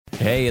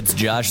Hey, it's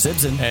Josh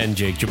Simpson. And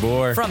Jake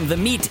Jabor. From The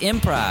Meat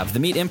Improv.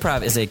 The Meat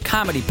Improv is a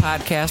comedy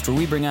podcast where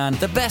we bring on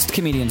the best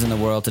comedians in the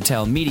world to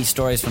tell meaty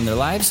stories from their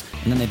lives,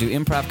 and then they do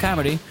improv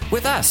comedy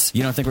with us.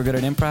 You don't think we're good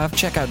at improv?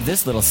 Check out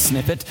this little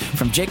snippet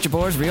from Jake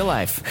Jabor's real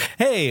life.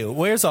 Hey,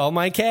 where's all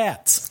my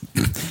cats?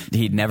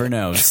 He never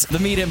knows. The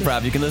Meat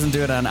Improv. You can listen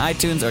to it on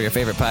iTunes or your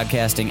favorite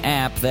podcasting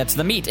app. That's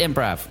The Meat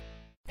Improv.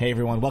 Hey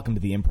everyone, welcome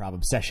to the Improv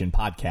Obsession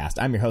Podcast.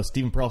 I'm your host,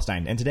 Stephen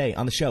Pearlstein, and today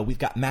on the show we've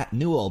got Matt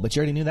Newell, but you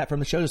already knew that from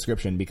the show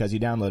description because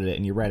you downloaded it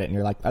and you read it and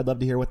you're like, I'd love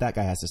to hear what that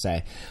guy has to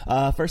say.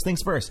 First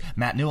things first,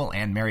 Matt Newell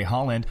and Mary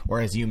Holland, or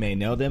as you may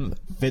know them,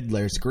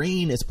 Fiddler's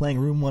Green, is playing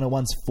Room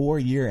 101's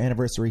 4-year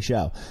anniversary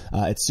show.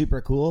 It's super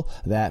cool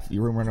that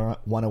Room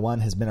 101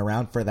 has been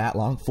around for that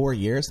long, 4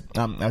 years.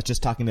 I was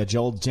just talking to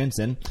Joel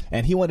Jensen,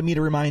 and he wanted me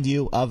to remind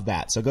you of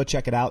that, so go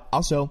check it out.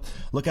 Also,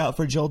 look out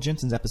for Joel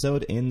Jensen's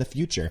episode in the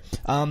future.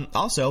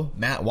 Also,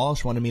 Matt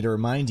Walsh wanted me to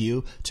remind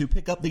you to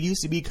pick up the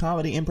UCB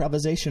Comedy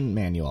Improvisation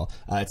Manual.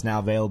 It's now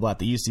available at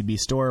the UCB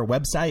Store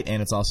website,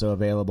 and it's also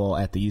available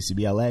at the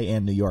UCB LA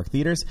and New York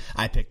theaters.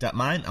 I picked up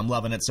mine. I'm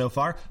loving it so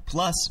far.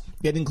 Plus,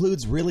 it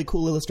includes really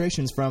cool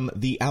illustrations from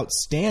the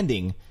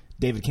outstanding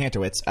David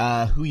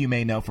Kantorowitz, who you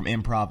may know from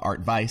Improv Art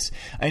Vice.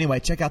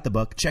 Anyway, check out the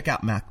book, check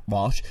out Matt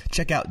Walsh,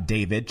 check out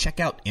David, check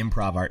out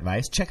Improv Art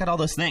Vice, check out all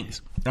those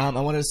things. I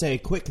wanted to say a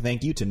quick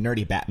thank you to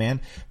Nerdy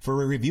Batman for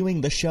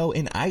reviewing the show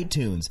in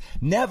iTunes.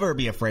 Never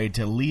be afraid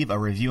to leave a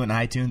review in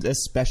iTunes,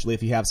 especially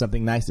if you have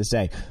something nice to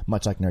say,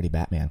 much like Nerdy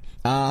Batman.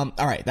 All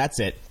right, that's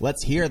it.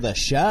 Let's hear the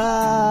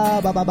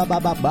show. Whoa,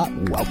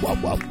 whoa,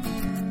 whoa.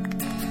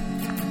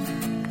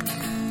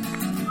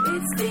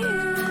 It's the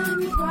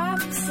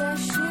Improv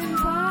Obsession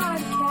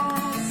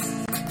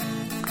Podcast.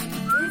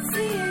 It's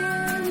the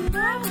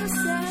Improv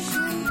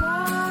Obsession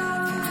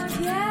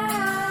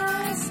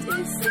Podcast.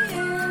 It's the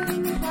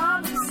Improv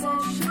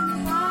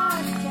Obsession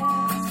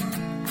Podcast.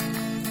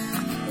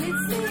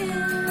 It's the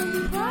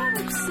Improv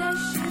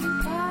Obsession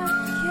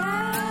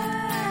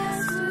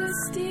Podcast with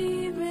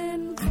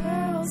Stephen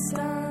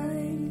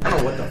Pearlstein. I don't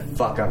know what the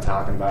fuck I'm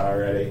talking about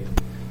already.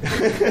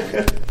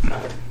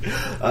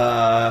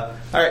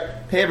 Alright,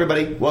 hey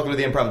everybody, welcome to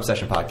the Improv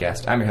Obsession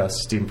Podcast. I'm your host,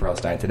 Stephen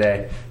Pearlstein.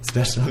 Today,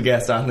 special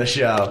guest on the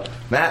show,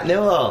 Matt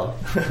Newell.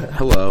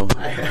 Hello.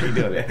 How you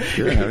doing, man?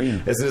 Good, how are you?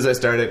 As soon as I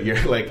started,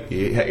 you're like,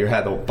 you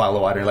had the bottle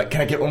of water, you're like,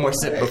 can I get one more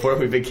sip before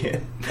we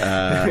begin?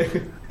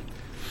 I'm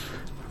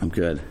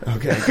good.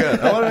 Okay, good.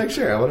 I want to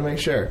make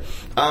sure.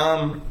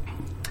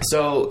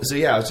 So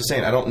yeah, I was just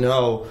saying, I don't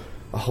know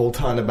a whole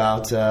ton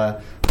about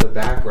the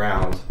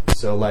background,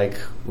 so like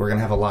we're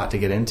gonna have a lot to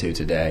get into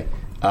today.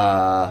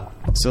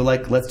 So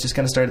like let's just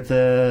kind of start at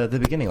the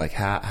beginning. Like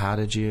how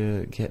did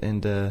you get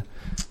into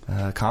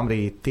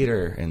comedy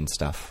theater and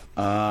stuff?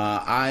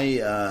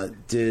 I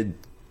did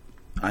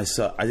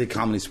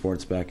comedy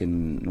sports back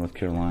in North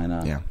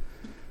Carolina. Yeah.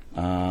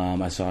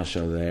 I saw a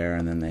show there,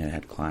 and then they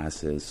had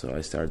classes, so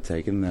I started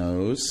taking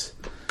those,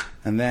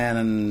 and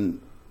then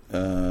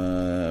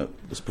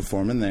was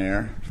performing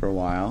there for a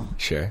while.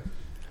 Sure.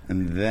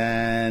 And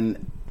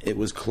then it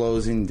was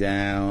closing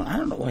down. I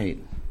don't know.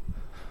 Wait.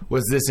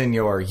 Was this in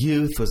your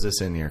youth? Was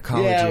this in your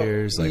college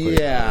years? Like,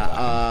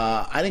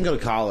 I didn't go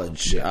to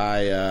college.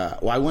 I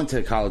went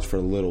to college for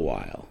a little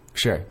while.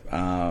 Sure.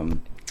 For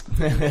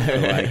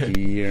like a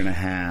year and a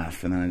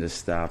half, and then I just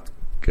stopped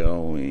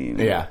going.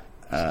 Yeah.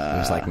 It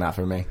was like not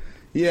for me.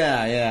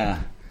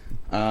 Yeah.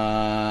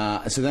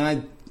 So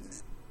then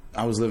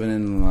I was living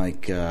in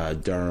like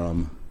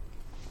Durham,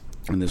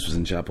 and this was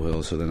in Chapel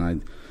Hill. So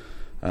then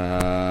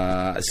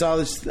I saw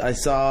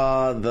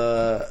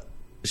the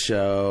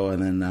show,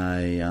 and then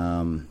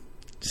I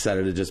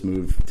decided to just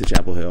move to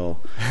Chapel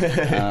Hill,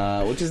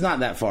 which is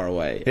not that far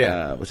away.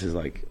 Yeah. Which is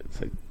like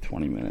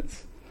 20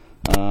 minutes.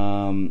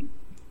 And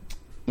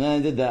I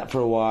did that for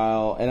a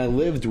while, and I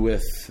lived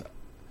with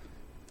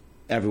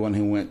everyone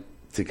who went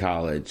to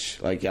college.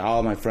 Like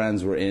all my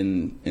friends were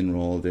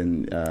enrolled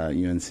in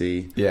UNC.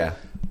 Yeah.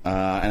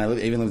 And I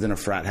even lived in a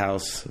frat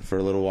house for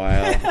a little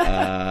while.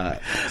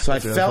 So I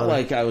really felt funny.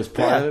 like I was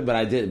part of it,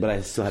 but I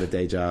still had a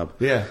day job.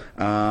 Yeah.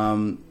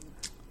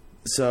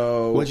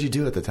 So What'd you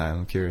do at the time?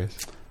 I'm curious.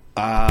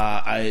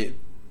 I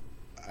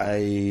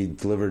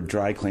delivered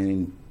dry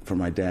cleaning for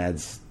my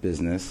dad's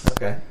business.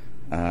 Okay.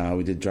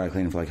 We did dry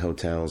cleaning for like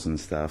hotels and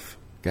stuff.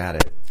 Got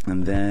it.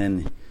 And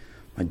then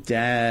my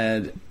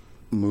dad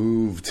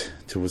moved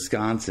to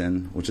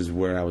Wisconsin, which is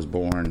where I was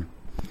born.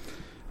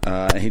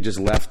 And he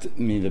just left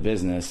me the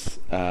business.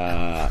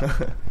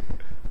 And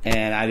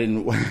I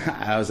didn't,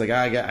 I was like,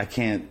 I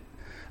can't.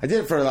 I did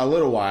it for a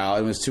little while.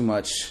 It was too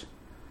much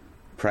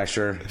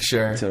pressure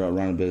to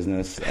run a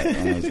business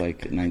when I was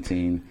like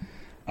 19.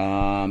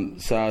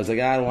 So I was like,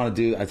 I don't want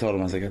to do, I told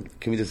him, I was like,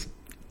 can I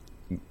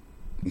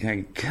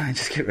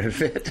just get rid of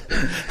it?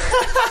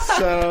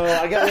 So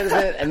I got rid of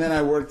it, and then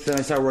I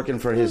started working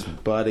for his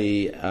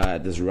buddy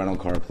at this rental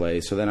car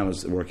place. So then I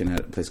was working at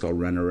a place called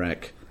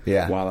Rent-A-Wreck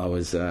while I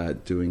was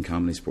doing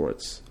comedy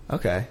sports.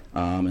 Okay.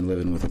 And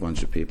living with a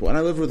bunch of people. And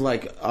I lived with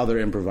like other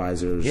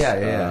improvisers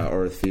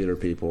or theater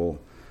people.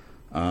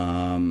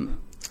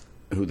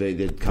 who they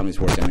did comedy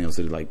sports, and they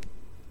also did like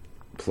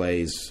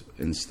plays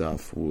and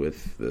stuff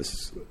with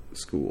this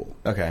school.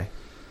 Okay.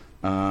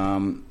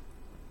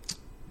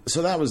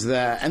 So that was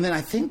that, and then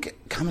I think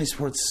comedy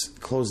sports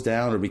closed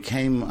down or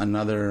became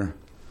another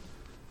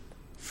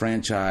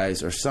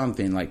franchise or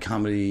something, like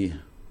Comedy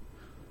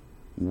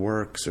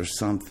Works or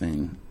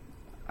something.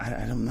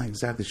 I'm not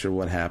exactly sure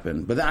what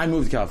happened, but then I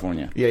moved to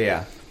California.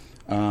 Yeah.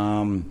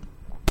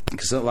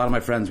 Because a lot of my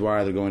friends were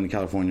either going to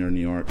California or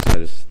New York, so I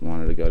just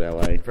wanted to go to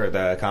LA For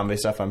the comedy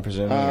stuff, I'm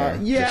presuming.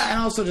 and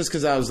also just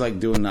because I was like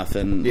doing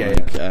nothing. Yeah,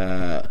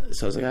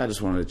 So I was like, I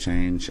just wanted to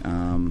change.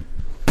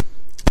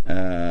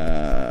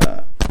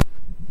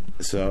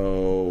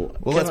 So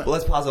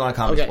let's pause it on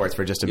comedy Okay. sports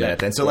for just a Yeah. minute.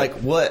 Then, so like,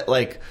 what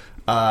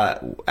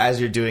as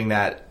you're doing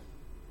that,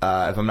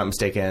 if I'm not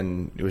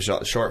mistaken, it was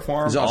short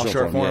form. It's all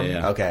short form,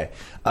 yeah. Okay.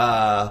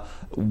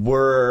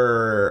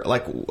 Were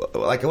like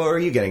what were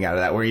you getting out of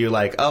that? Were you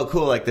like, oh,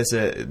 cool, like this?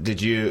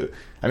 Did you?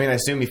 I mean, I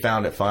assume you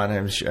found it fun. I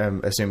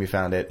assume you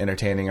found it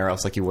entertaining, or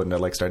else like you wouldn't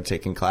have like started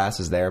taking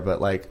classes there. But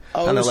like,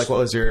 I don't know, like what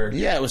was your?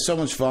 Yeah, it was so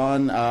much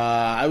fun.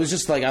 I was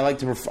just like, I like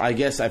to. I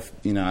guess I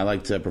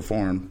like to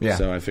perform. Yeah.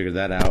 So I figured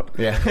that out.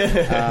 Yeah.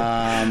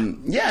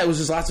 Yeah, it was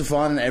just lots of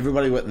fun, and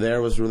everybody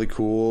there was really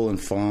cool and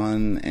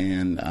fun,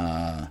 and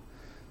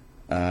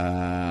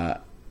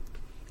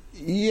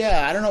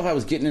yeah, I don't know if I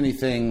was getting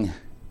anything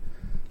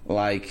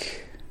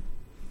like.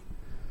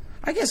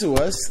 I guess it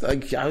was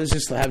like I was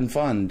just having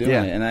fun doing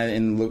it, and I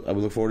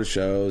would look forward to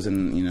shows,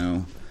 and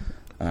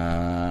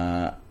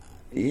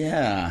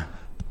yeah.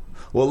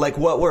 Well, like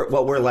what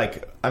we're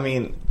like. I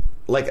mean,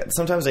 like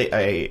sometimes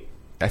I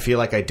feel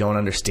like I don't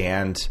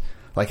understand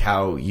like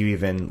how you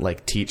even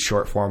like teach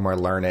short form or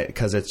learn it,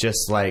 because it's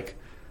just like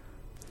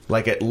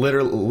it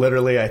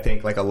literally I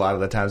think like a lot of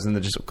the times in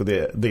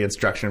the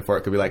instruction for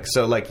it could be like,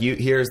 so like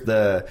here's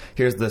the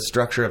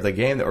structure of the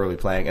game that we're really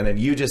playing, and then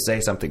you just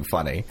say something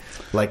funny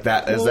like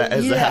that. Is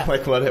that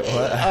like what it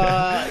was?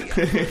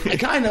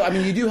 Kind of. I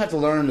mean, you do have to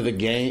learn the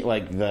game,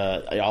 like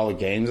all the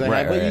games I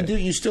have, but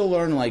you still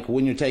learn like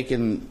when you're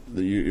taking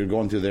you're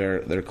going through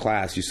their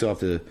class. You still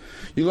have to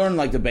learn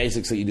like the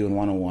basics that you do in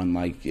 101,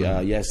 like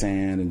yes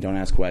and don't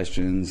ask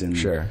questions, and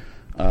sure.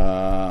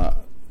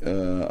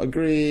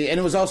 Agree, and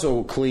it was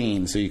also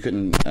clean, so you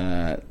couldn't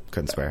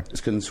swear.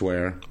 Couldn't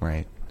swear,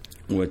 right?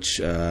 Which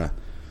I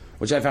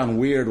found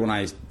weird when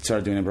I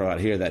started doing improv out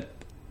here, that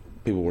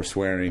people were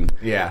swearing.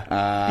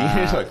 Yeah,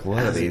 you're like,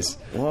 what are these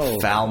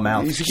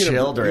foul-mouthed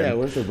children? Yeah,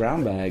 where's the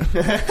brown bag?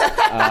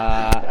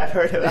 I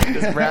heard about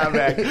this brown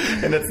bag,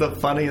 and it's the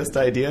funniest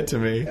idea to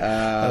me.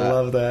 I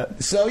love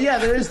that. So yeah,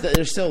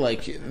 there's still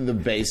like the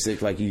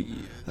basic, like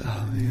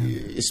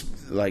it's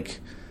like.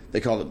 They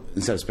call it,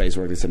 instead of space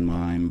work, they said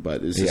mime,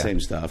 but it's the same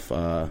stuff.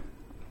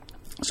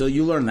 So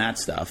you learn that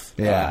stuff.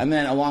 Yeah. And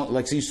then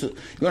so you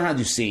learn how to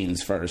do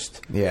scenes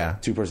first. Yeah.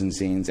 2-person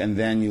scenes. And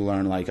then you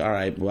learn like, all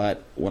right,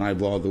 but when I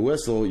blow the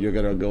whistle, you're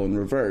going to go in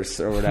reverse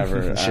or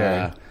whatever.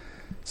 Sure.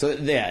 So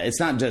yeah, it's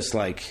not just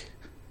like,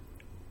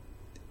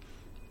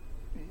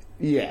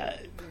 yeah.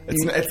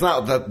 It's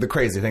not the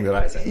crazy thing that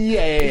I say.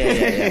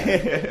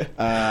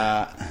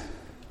 Yeah.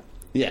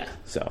 Yeah,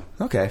 so.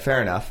 Okay,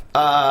 fair enough.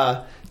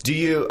 Do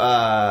you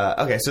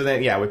okay, so then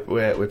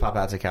we pop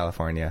out to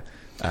California.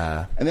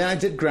 And then I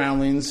did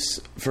Groundlings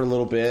for a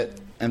little bit,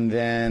 and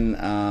then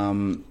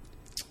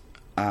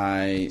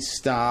I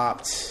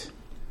stopped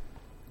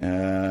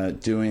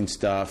doing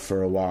stuff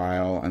for a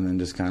while, and then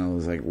just kind of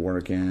was like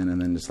working, and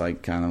then just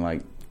like kind of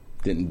like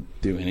didn't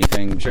do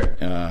anything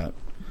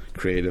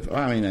creative. Well,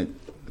 I mean,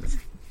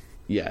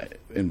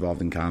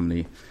 involved in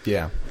comedy.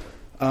 Yeah.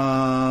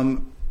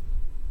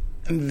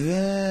 And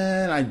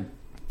then I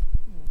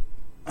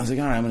was like,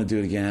 all right, I'm going to do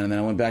it again. And then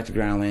I went back to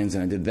Groundlings,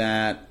 and I did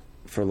that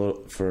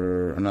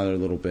for another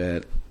little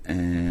bit.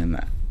 And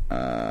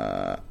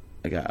I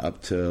got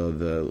up to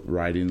the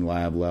writing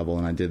lab level,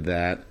 and I did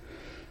that.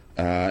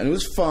 And it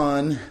was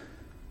fun.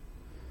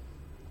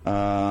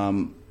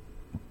 And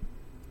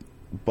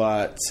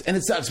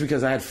it sucks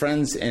because I had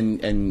friends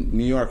in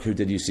New York who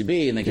did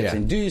UCB, and they kept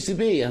saying, do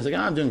UCB. I was like,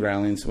 I'm doing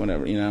Groundlings,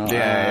 whatever,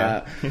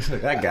 Yeah.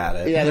 I got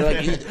it. Yeah, they're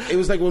like, it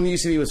was like when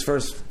UCB was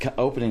first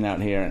opening out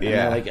here. And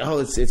they're like, oh,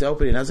 it's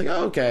opening. I was like,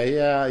 oh, okay,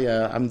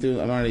 yeah. I'm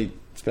already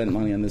spent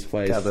money on this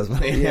place. Got this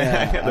money.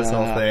 Yeah, got this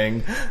whole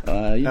thing.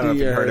 I don't know if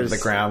you've heard of the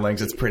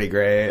Groundlings. It's pretty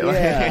great.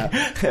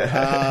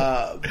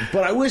 Yeah.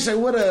 But I wish I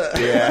would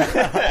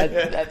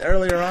have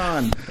earlier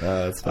on.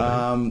 That's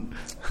funny.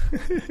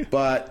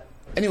 But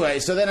anyway,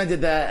 so then I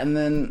did that, and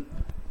then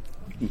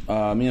me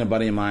and a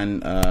buddy of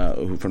mine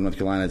who from North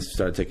Carolina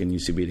started taking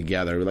UCB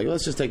together. We were like,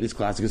 let's just take these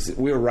classes, because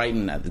we were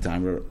writing at the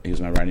time. He was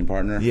my writing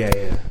partner.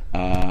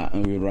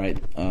 And we would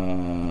write.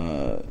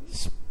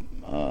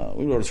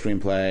 We wrote a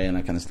screenplay and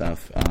that kind of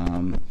stuff.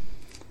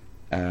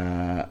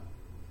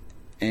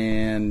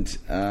 Is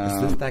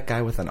this that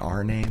guy with an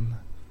R name?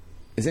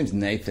 His name's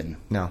Nathan.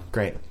 No,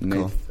 great.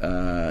 Cool.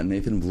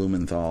 Nathan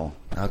Blumenthal.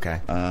 Okay.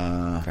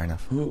 Fair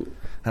enough.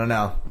 I don't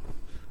know.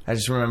 I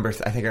just remember.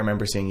 I think I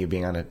remember seeing you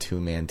being on a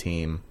 2-man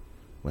team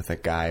with a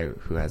guy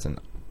who has an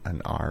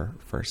R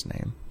first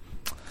name.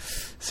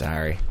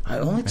 Sorry. The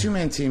only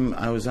two-man team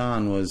I was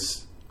on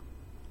was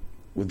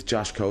with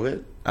Josh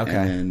Kovit. Okay.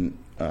 And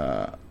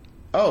then,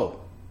 you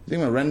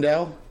think about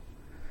Rendell?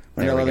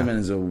 Rendell we go.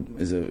 Leatherman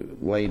is a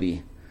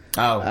lady.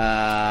 Oh.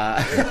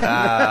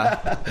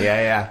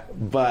 Yeah.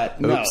 But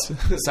Oops.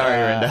 no. Sorry,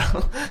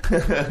 Rendell.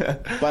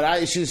 But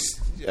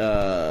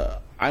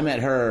I met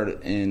her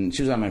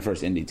she was on my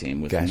first indie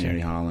team with Gotcha.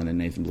 Mary Holland and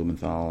Nathan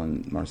Blumenthal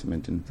and Marcia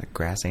Minton. Like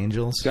Grass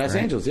Angels? Grass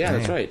right? Angels, yeah,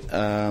 that's right.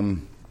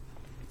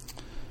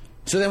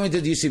 So then we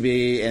did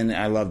UCB, and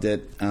I loved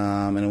it.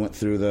 And I went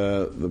through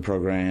the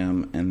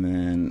program, and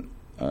then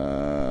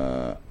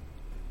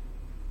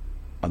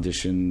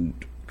auditioned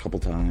a couple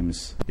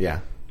times. Yeah.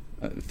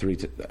 I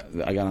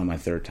got on my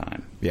third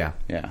time. Yeah.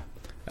 Yeah.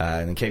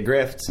 And then Kate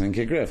Grift. And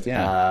Kid Grift,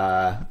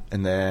 yeah.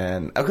 And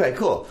then okay,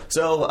 cool.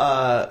 So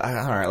all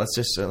right, let's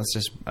just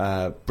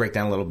break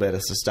down a little bit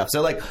of some stuff.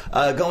 So like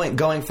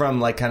going from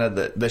like kind of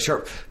the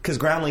short, because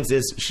Groundlings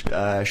is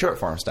short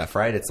form stuff,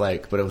 right? It's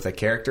like but with a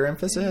character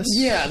emphasis.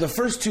 Yeah, the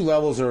first two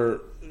levels are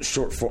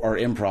are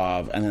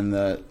improv, and then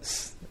the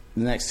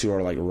next two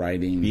are like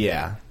writing.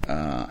 Yeah.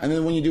 And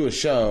then when you do a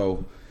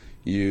show,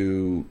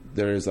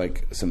 there's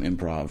like some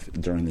improv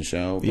during the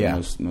show. But Yeah.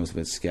 most of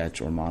it's sketch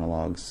or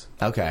monologues.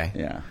 Okay.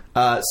 Yeah.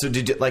 So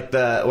did you what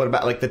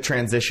about like the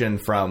transition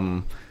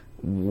from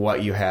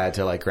what you had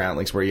to like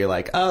Groundlings, where you're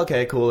like, oh,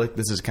 okay, cool, like,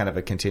 this is kind of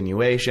a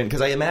continuation?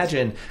 Because I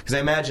imagine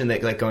that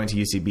like going to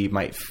UCB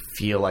might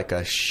feel like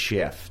a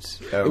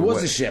shift. It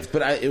was a shift,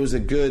 but it was a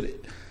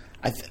good.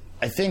 I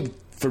think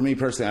for me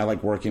personally, I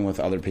like working with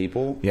other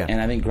people. Yeah.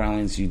 And I think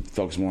Groundlings, you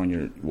focus more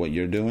on what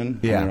you're doing,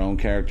 Yeah. on your own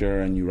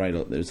character, and you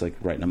there's like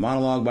writing a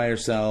monologue by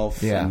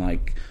yourself. Yeah. And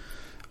like,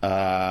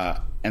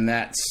 and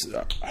that's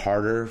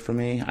harder for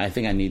me. I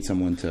think I need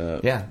someone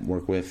to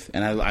work with,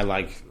 and I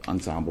like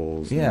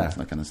ensembles. Yeah. And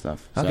that kind of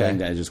stuff. So Okay. I think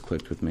that just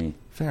clicked with me.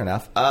 Fair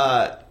enough.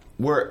 Because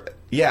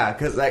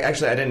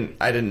actually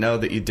I didn't know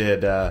that you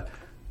did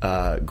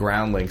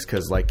Groundlings,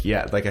 because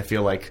I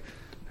feel like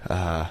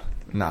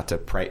not to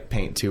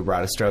paint too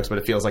broad of strokes, but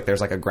it feels like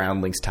there's like a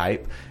Groundlings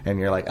type, and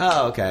you're like,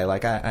 oh, okay,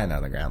 like I know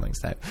the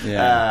Groundlings type.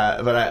 Yeah.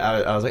 But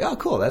I was like, oh,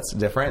 cool, that's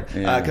different.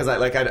 Because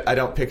I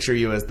don't picture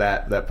you as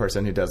that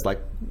person who does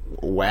like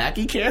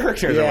wacky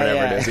characters or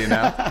whatever it is, you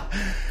know.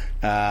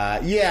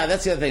 Yeah,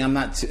 that's the other thing. I'm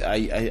not.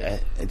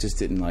 It just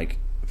didn't like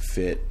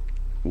fit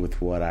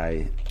with what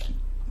I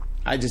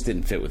just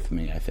didn't fit with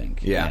me, I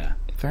think. Yeah.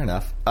 Fair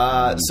enough.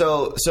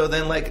 So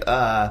then like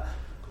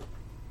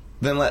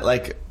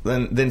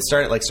then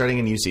starting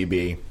in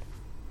UCB.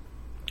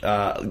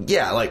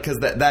 Because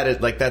that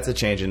is like that's a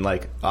change in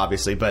like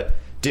obviously, but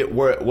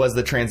was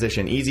the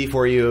transition easy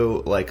for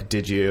you? Like,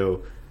 did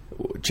you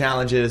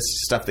challenges,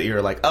 stuff that you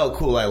were like, oh,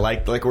 cool, I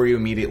liked? Like, were you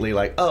immediately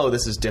like, oh,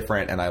 this is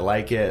different and I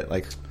like it?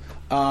 Like,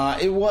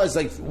 it was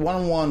like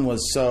 1-on-1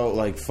 was so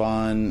like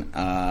fun.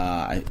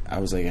 I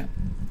was like,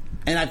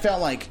 and I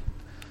felt like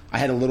I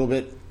had a little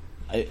bit.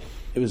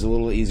 It was a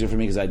little easier for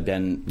me because I'd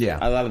been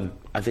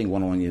I think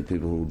 1-on-1 you have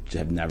people who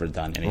have never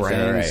done anything.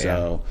 Right,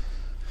 so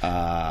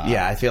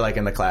I feel like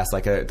in the class,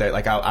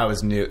 I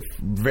was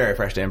very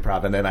fresh to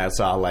improv, and then I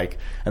saw and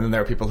then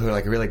there were people who were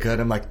like really good.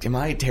 I'm like, am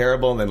I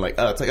terrible? And then like,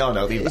 oh, it's like, oh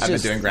no, I've been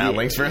doing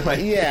Groundlings for like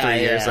 3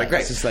 years. Like,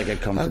 great, it's just like a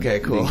okay,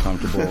 cool, being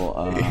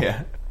comfortable.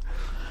 Yeah.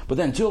 But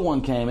then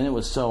 201 came, and it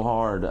was so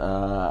hard.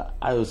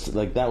 I was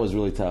like, that was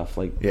really tough.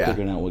 Like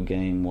figuring out what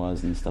game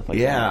was and stuff like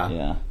that.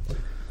 Yeah.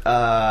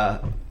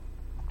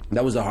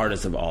 That was the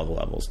hardest of all the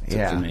levels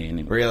to me.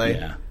 Anyway. Really?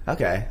 Yeah.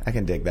 Okay, I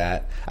can dig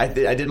that. I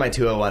did my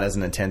 201 as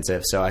an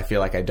intensive, so I feel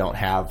like I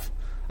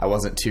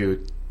wasn't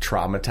too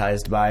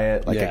traumatized by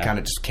it. Like it kind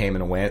of just came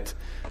and went.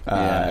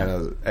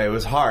 And it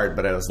was hard,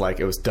 but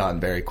it was done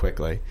very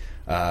quickly.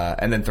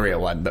 And then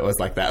 301, that was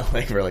like that.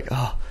 Like we're like,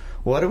 oh,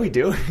 what are we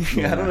doing?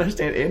 I don't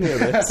understand any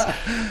of this.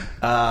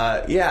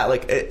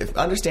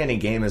 Understanding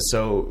game is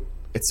so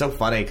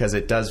funny because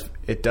it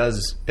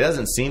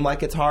doesn't seem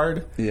like it's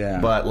hard. Yeah.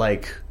 But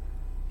like.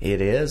 It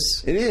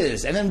is. It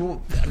is, and then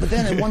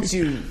once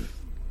you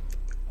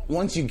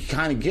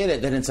kind of get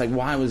it, then it's like,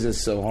 why was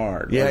this so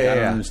hard? Yeah, I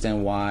don't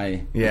understand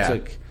why. Yeah. It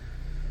took.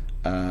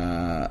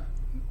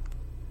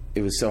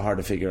 It was so hard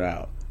to figure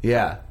out.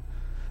 Yeah.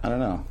 I don't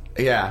know.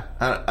 Yeah,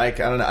 I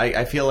don't know.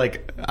 I feel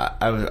like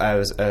I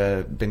was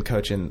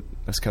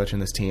coaching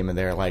this team, and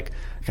they're like,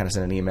 I kind of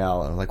sent an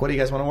email like, what do you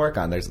guys want to work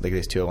on? There's like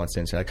these 201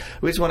 students. They're like,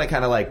 we just want to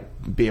kind of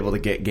like be able to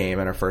get game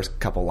in our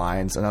first couple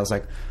lines, and I was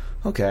like.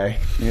 Okay.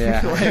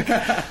 Yeah.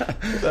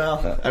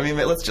 Well, I mean,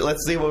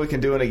 let's see what we can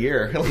do in a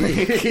year.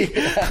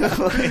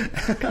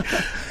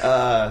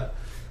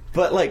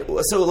 But like,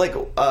 so like,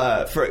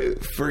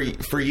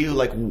 for you,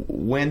 like,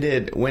 when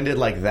did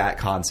like that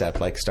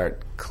concept like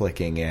start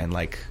clicking in?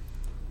 Like,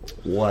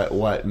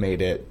 what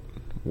made it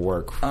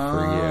work for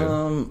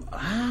you?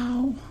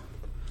 How?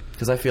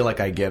 Because I feel like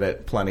I get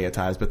it plenty of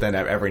times, but then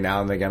every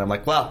now and again I'm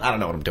like, well, I don't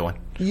know what I'm doing.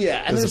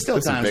 Yeah, and there's still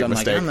times I'm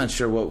mistake. like, I'm not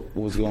sure what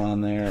was going on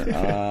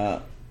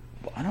there.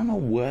 I don't know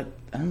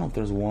if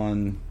there's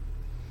one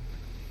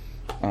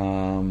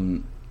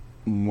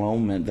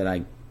moment that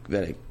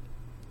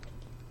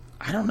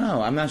I don't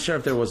know. I'm not sure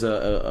if there was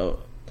a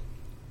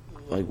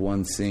like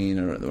one scene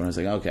or where I was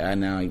like, okay,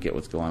 now I get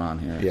what's going on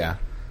here. Yeah.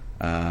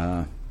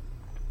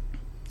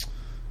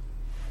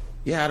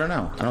 Yeah, I don't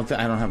know. I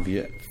don't have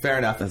yet. Fair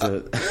enough.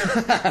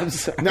 I'm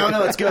sorry.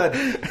 No, it's good.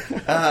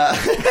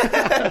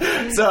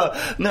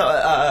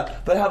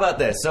 But how about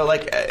this? So,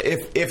 like,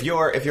 if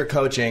you're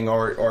coaching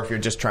or if you're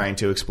just trying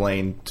to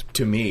explain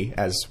to me,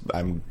 as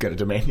I'm going to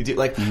demand you do,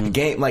 like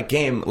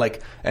game,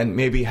 and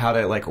maybe how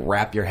to like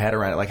wrap your head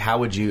around it. Like, how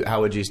would you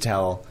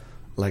tell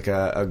like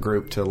a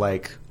group to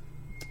like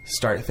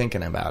start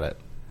thinking about it?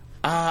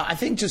 I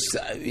think just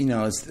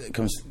it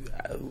comes.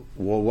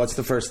 Well, what's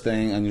the first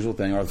thing, unusual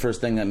thing, or the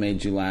first thing that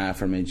made you laugh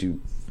or made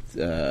you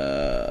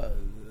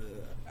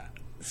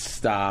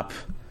stop?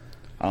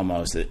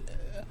 Almost,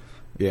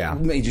 Yeah.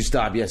 Made you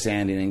stop, yes,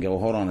 Andy, and go,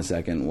 hold on a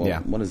second. Well,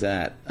 what is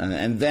that?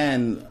 And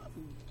then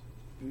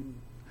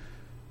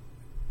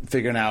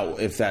figuring out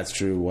if that's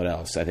true, what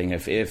else? I think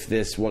if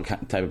this, what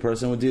type of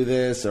person would do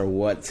this, or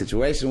what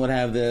situation would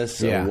have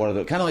this, or what are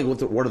the kind of like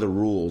what are the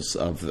rules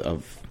of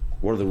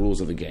what are the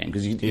rules of the game?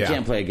 Because you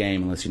can't play a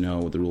game unless you know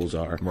what the rules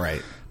are.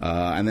 Right.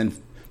 And then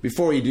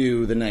before you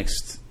do the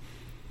next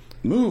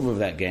move of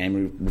that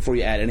game, before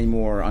you add any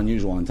more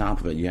unusual on top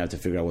of it, you have to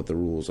figure out what the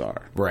rules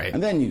are. Right.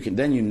 And then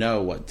you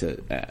know what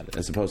to add,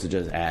 as opposed to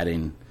just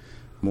adding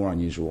more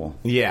unusual.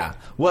 Yeah.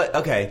 What?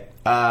 Okay.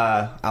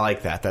 I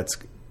like that.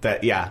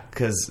 Yeah.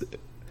 Because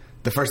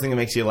the first thing that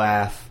makes you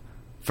laugh,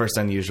 first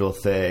unusual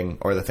thing,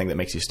 or the thing that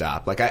makes you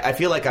stop. Like I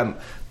feel like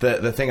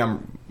the thing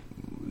I'm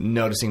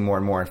noticing more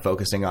and more and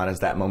focusing on is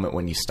that moment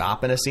when you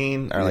stop in a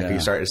scene, or like you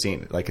start a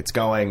scene, like it's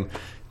going,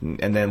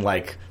 and then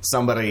like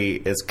somebody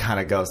is kind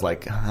of goes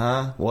like,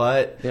 huh,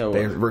 what? Yeah, well,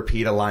 they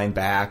repeat a line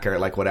back or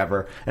like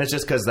whatever, and it's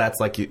just because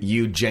that's like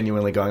you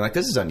genuinely going like,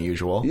 this is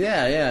unusual.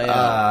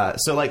 Yeah.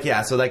 So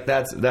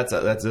that's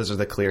those are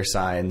the clear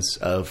signs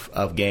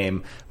of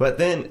game. But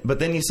then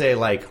you say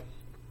like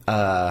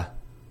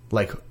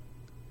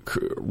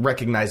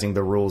recognizing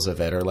the rules of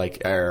it,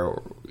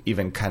 or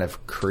even kind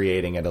of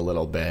creating it a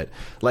little bit.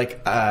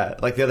 Like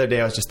the other day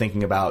I was just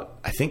thinking about,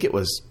 I think it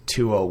was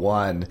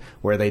 201,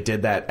 where they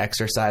did that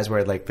exercise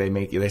where like they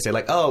say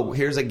like, oh,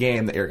 here's a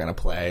game that you're going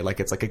to play. Like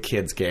it's like a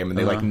kid's game, and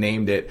they like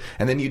named it,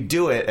 and then you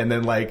do it, and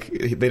then like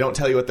they don't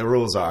tell you what the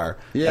rules are.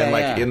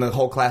 And the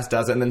whole class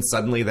does it, and then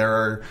suddenly there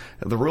are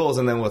the rules,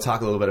 and then we'll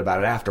talk a little bit about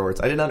it afterwards.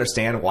 I didn't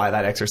understand why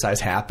that exercise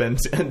happened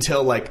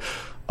until like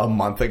a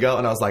month ago,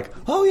 and I was like,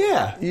 oh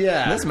yeah,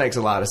 this makes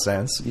a lot of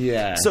sense.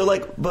 So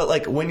like, but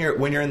like when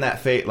you're in that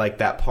fate, like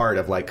that part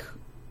of like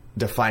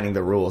defining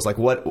the rules, like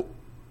what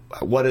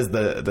is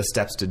the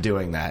steps to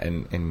doing that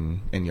in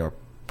your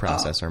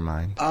process or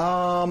mind?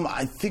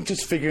 I think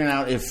just figuring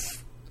out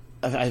if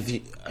I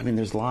mean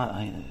there's a lot.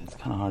 It's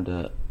kind of hard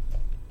to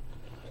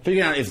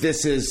figuring out if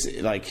this is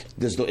like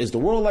is the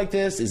world like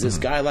this? Is this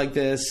guy like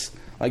this?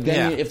 Like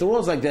then, if the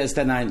world's like this,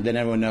 then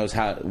everyone knows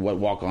what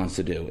walk-ons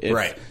to do.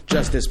 If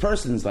just this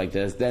person's like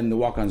this, then the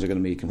walk-ons are going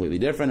to be completely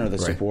different, or the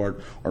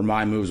support or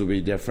my moves will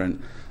be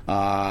different.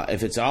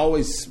 If it's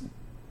always,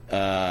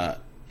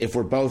 if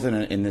we're both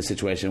in this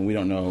situation, we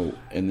don't know,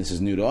 and this is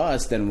new to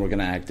us, then we're going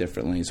to act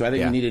differently. So I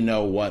think we need to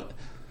know what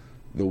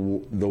the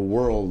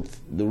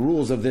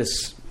rules of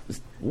this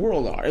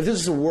world are. If this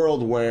is a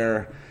world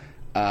where,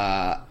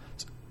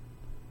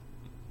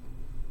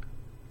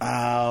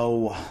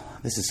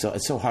 it's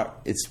so hard.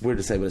 It's weird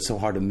to say, but it's so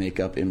hard to make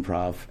up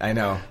improv. I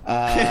know.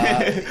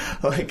 I'm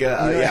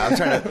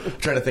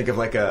trying to think of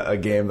like a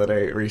game that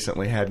I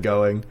recently had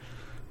going.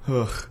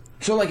 Ugh.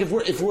 So like if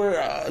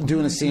we're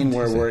doing a scene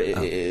where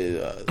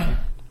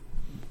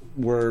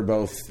we're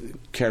both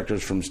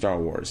characters from Star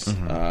Wars,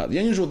 the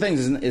unusual thing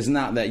is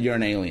not that you're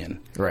an alien,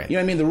 right? You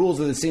know what I mean? The rules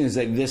of the scene is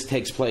that this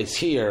takes place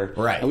here,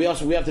 right? And we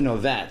have to know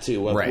that too.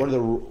 What are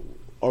the,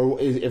 or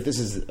if this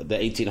is the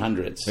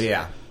 1800s,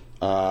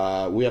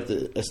 we have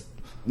to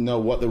know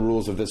what the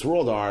rules of this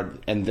world are,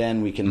 and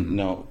then we can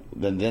know.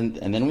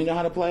 Then we know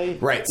how to play.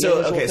 Right.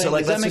 So okay. So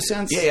like, does that make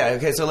sense? Yeah.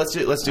 Okay. So let's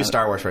do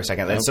Star Wars for a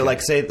second. Okay. So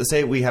like, say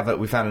we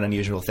found an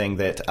unusual thing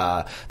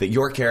that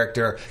your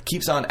character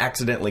keeps on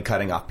accidentally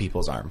cutting off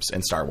people's arms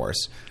in Star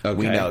Wars. Okay.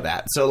 We know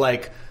that. So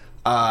like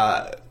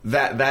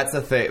that's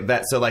the thing.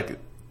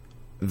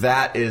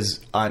 That is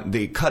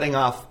the cutting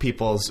off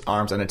people's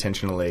arms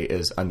unintentionally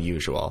is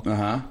unusual.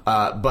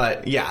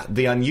 But yeah,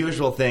 the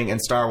unusual thing in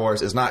Star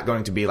Wars is not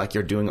going to be like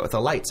you're doing it with a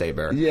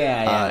lightsaber.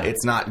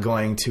 It's not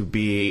going to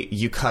be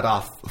you cut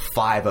off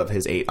 5 of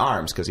his 8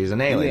 arms because he's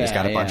an alien. He's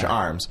got a bunch of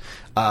arms.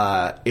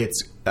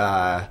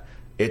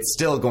 It's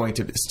still going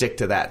to stick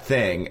to that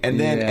thing, and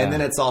then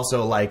it's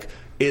also like,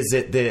 is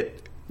it that?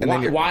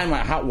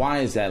 Why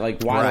is that?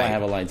 Like, why do I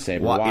have a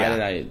lightsaber? Why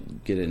did I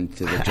get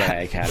into the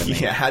Jedi Academy?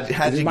 How'd you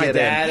get in? My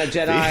dad a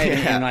Jedi,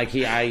 and like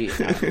I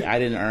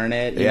didn't earn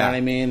it. You know what I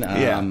mean?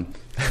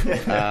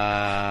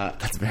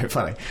 That's very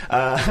funny.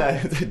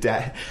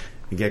 Dad,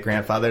 you get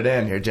grandfathered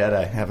in. You're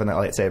Jedi, having a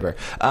lightsaber.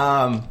 So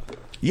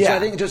I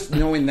think just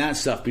knowing that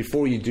stuff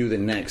before you do the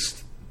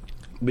next,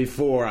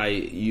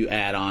 you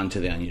add on to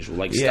the unusual,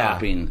 like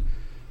stopping.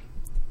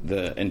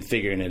 and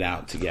figuring it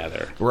out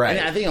together. Right.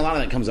 And I think a lot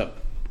of that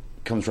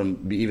comes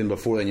from even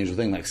before the unusual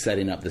thing, like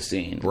setting up the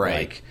scene.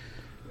 Right. Like,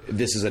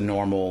 this is a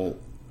normal,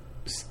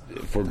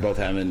 if we're both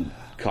having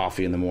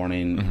coffee in the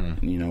morning,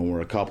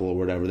 we're a couple or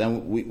whatever,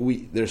 then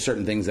we there's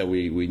certain things that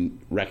we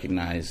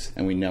recognize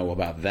and we know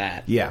about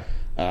that. Yeah.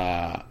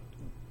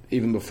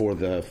 Even before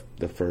the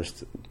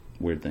first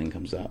weird thing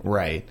comes up.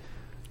 Right.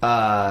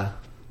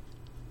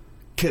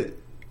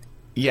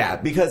 Yeah,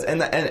 because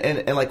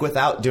and like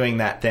without doing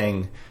that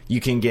thing, you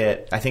can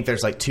get. I think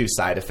there's like two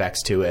side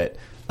effects to it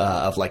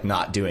of like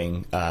not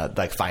doing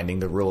like finding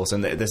the rules,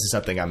 and this is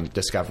something I'm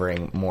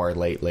discovering more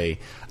lately.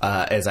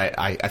 Is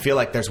I feel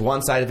like there's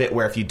one side of it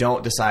where if you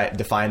don't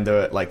define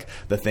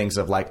the things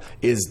of like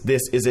is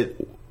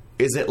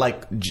it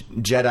like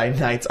Jedi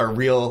Knights are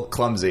real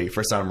clumsy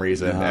for some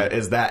reason?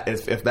 Is that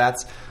if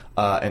that's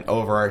an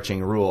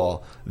overarching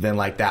rule, then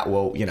like that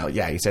will, you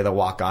say they'll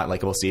walk on,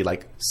 like we'll see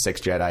like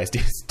 6 Jedis do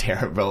this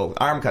terrible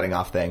arm cutting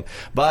off thing.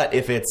 But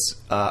if it's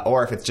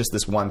or if it's just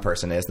this one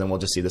person then we'll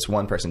just see this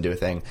one person do a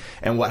thing.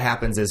 And what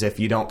happens is if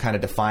you don't kind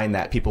of define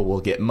that, people will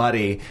get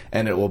muddy,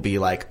 and it will be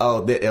like,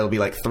 it'll be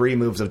like 3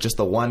 moves of just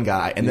the one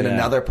guy, and then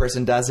another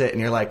person does it,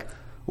 and you're like,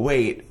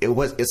 wait,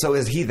 so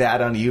is he that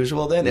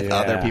unusual then if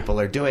other people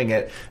are doing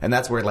it? And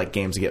that's where like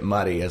games get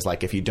muddy, is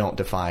like if you don't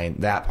define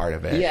that part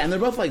of it. Yeah, and they're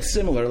both like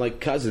similar,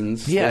 like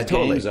cousins. Yeah, those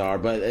totally. games are,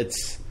 but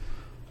it's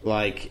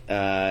like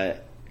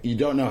you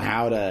don't know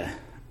how to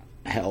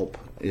help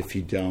if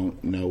you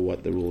don't know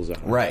what the rules are.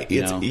 Right.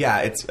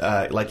 It's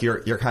like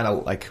you're kind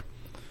of like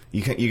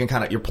you can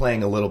kind of, you're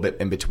playing a little bit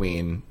in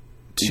between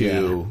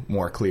two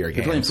more clear games.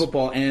 You're playing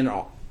football and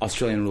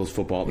Australian rules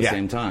football at the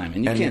same time,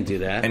 and you can't do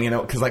that. And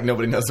because like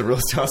nobody knows the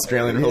rules to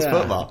Australian rules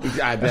football.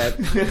 I bet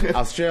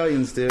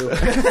Australians do.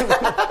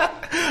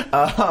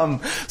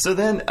 So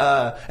then,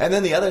 and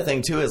then the other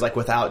thing too is like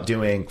without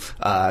doing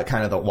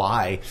kind of the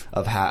why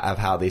of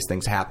how these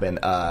things happen,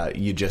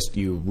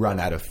 you run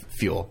out of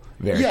fuel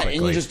very quickly.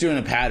 And you're just doing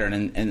a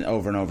pattern and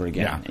over and over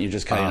again. Yeah. And you're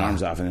just cutting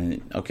arms off, and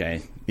then but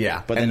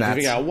then if you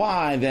figure out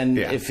why, then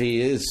if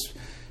it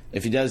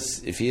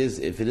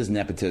is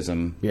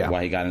nepotism,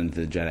 why he got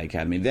into the Jedi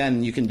Academy,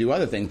 then you can do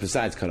other things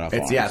besides cut off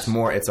arms. Yeah, it's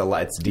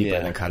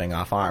deeper than cutting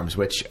off arms,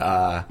 which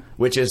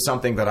is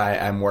something that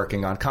I'm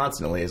working on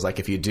constantly. Is like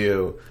if you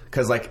do,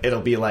 because like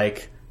it'll be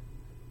like,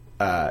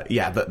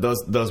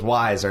 those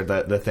whys are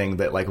the thing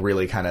that like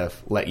really kind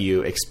of let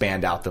you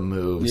expand out the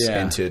moves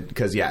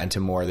into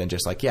more than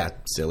just like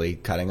silly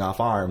cutting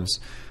off arms.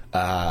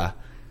 And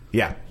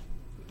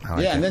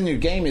then your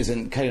game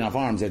isn't cutting off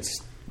arms;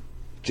 it's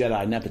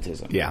Jedi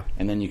nepotism. Yeah.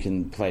 And then you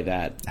can play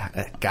that.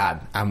 God,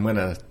 I'm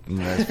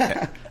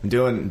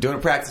doing a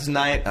practice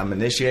tonight. I'm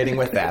initiating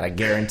with that. I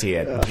guarantee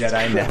it.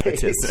 Jedi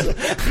nepotism.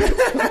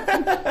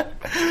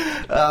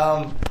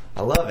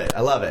 I love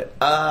it.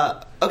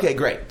 Okay,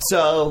 great.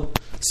 So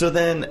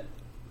then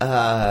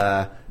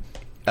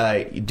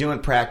doing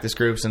practice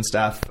groups and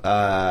stuff,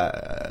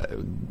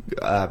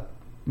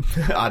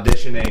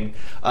 auditioning,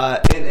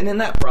 and in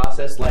that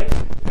process,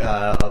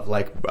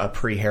 of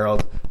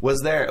pre-Herald, was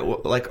there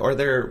are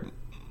there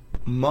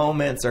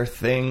moments or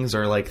things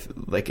or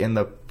like in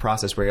the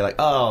process where you're like,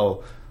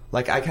 oh,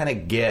 like I kind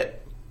of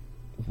get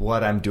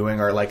what I'm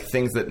doing, or like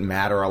things that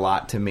matter a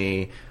lot to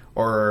me,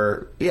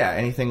 or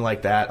anything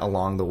like that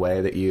along the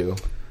way that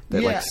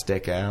like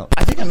stick out?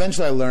 I think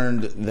eventually I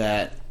learned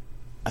that.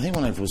 I think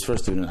when I was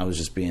first doing it, I was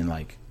just being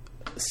like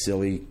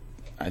silly.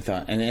 I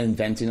thought, and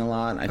inventing a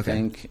lot. I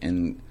think,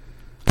 and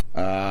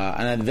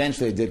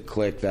eventually it did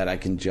click that I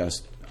can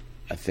just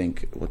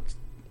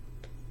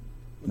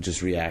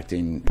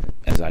reacting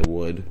as I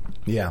would,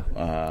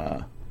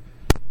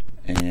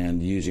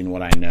 and using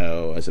what I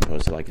know as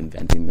opposed to like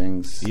inventing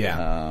things.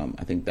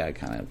 I think that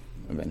kind of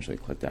eventually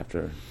clicked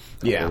after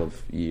a couple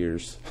of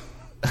years.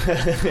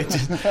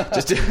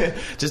 just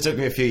took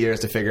me a few years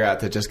to figure out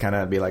to just kind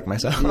of be like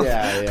myself.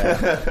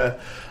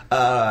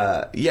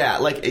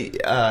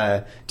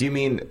 Do you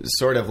mean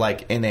sort of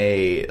like in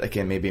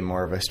maybe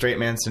more of a straight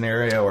man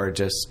scenario, or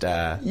just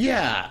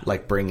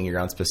like bringing your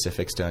own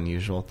specifics to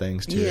unusual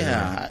things too?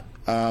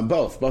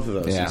 Both of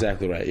those.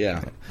 Exactly right.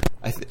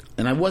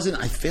 And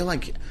I feel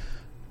like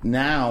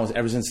now,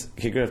 ever since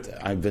Kickgrift,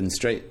 I've been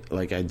straight.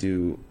 Like I'm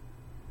the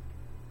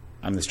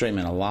straight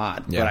man a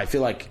lot, but I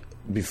feel like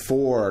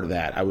before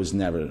that, I was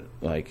never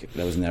that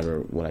was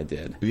never what I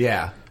did.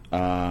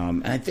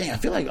 And I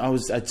feel like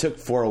I took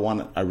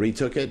 401. I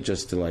retook it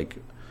just to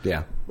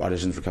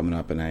auditions were coming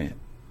up, and I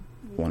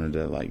wanted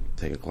to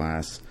take a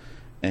class.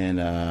 And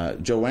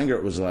Joe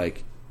Wengert was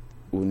like,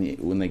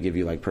 when they give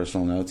you like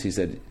personal notes, he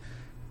said,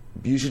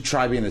 you should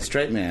try being a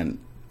straight man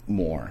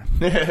more.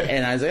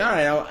 And I was like, all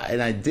right,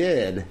 and I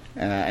did,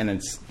 and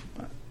it's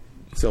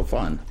so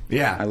fun.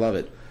 I love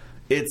it.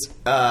 It's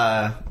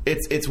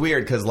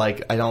weird because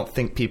I don't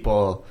think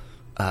people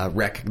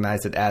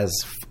recognize it as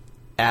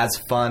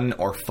fun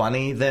or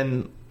funny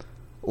than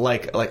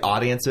like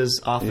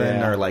audiences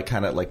often, or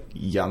kind of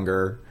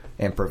younger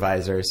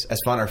improvisers, as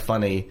fun or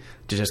funny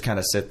to just kind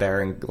of sit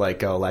there and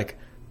go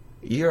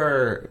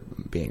you're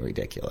being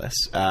ridiculous,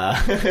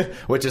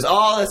 which is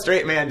all a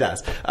straight man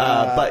does.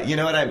 But you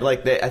know what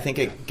I think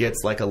it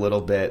gets like a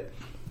little bit.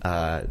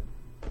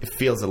 It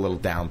feels a little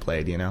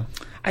downplayed, you know.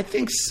 I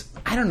think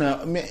I don't know.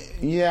 I mean,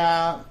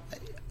 yeah,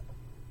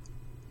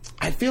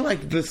 I feel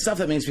like the stuff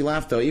that makes me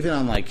laugh, though, even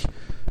on like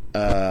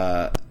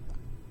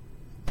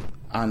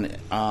on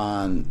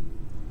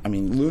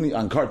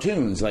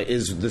cartoons, like,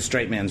 is the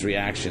straight man's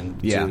reaction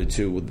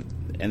to,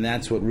 and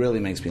that's what really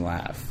makes me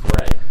laugh.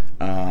 Right.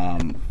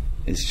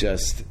 It's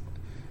just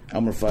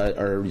Elmer Fudd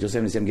or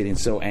Yosemite Sam getting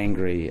so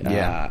angry,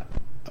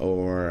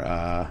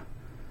 or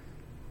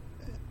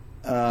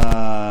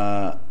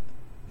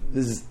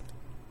this is.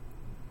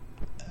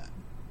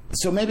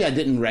 So maybe I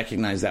didn't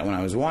recognize that when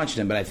I was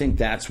watching it, but I think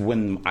that's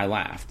when I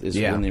laughed, is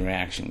when the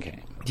reaction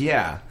came.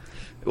 Yeah.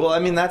 Well, I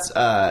mean, that's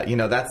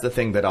that's the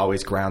thing that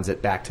always grounds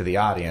it back to the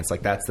audience.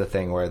 Like, that's the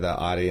thing where the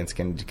audience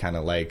can kind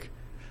of like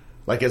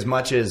as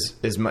much as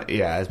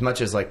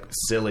like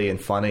silly and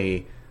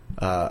funny,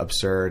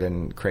 absurd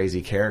and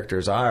crazy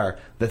characters are,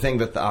 the thing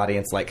that the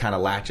audience like kind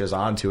of latches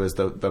onto is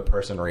the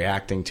person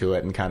reacting to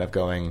it and kind of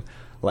going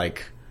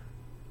like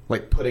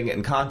putting it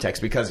in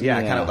context, because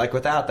kind of like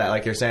without that,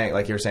 like you're saying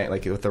like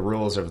with the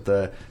rules of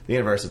the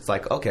universe, it's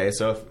like, okay,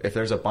 so if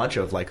there's a bunch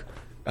of like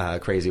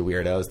crazy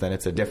weirdos, then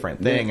it's a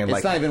different thing, and it's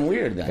like not even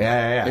weird then.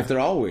 Yeah. If they're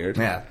all weird,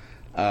 and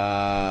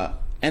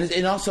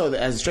also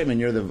as a straight man,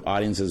 you're the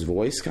audience's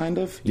voice, kind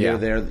of. You're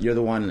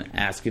the one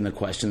asking the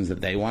questions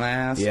that they want to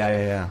ask.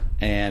 Yeah.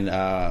 And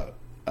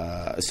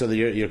so that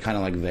you're kind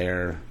of like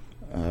there.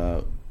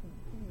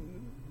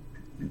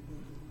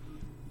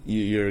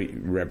 You're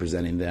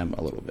representing them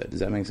a little bit.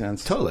 Does that make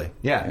sense? Totally.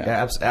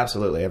 Yeah.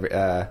 Absolutely.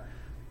 You're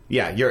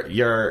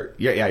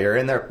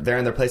in their, they're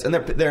in their place, and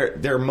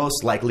they're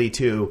most likely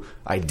to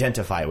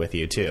identify with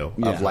you too.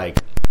 Of like,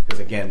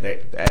 because again,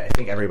 I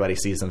think everybody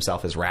sees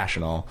themselves as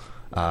rational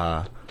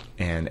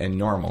and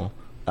normal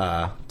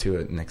to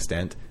an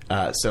extent.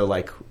 So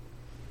like,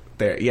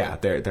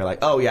 they're like,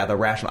 oh yeah, the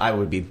rational. I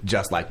would be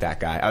just like that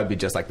guy. I would be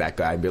just like that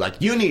guy. I'd be like,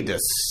 you need to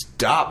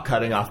stop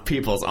cutting off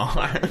people's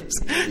arms.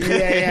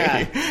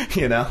 Yeah.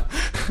 You know.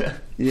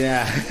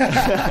 Yeah.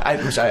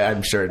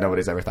 I'm sure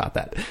nobody's ever thought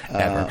that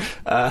ever.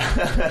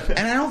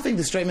 And I don't think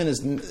the straight man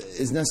is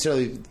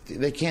necessarily.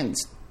 They can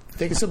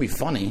still be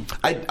funny.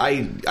 I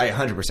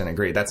 100%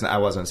 agree. I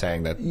wasn't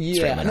saying that.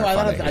 Straight men are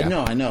funny.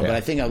 I know, but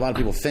I think a lot of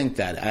people think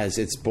that as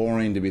it's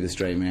boring to be the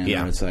straight man.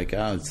 Yeah. Or it's like,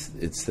 oh,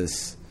 it's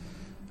this.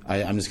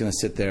 I'm just going to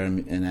sit there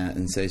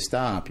and say,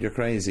 stop, you're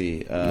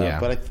crazy.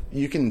 But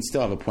you can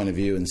still have a point of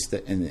view and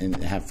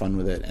have fun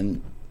with it.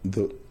 And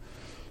the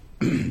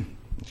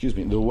excuse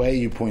me, the way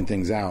you point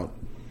things out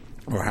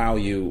or how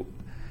you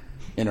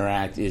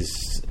interact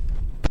is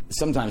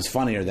sometimes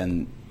funnier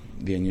than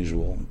the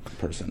unusual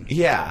person.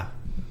 Yeah.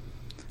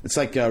 It's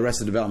like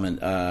Arrested Development.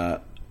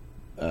 They're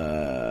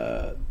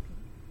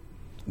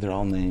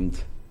all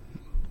named.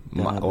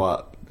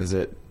 What is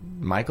it?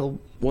 Michael?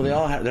 Well,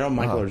 they're all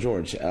Michael or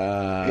George.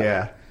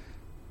 Yeah.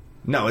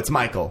 No, it's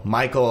Michael.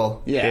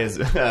 Michael is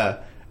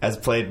as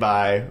played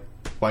by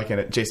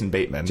Jason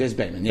Bateman. Jason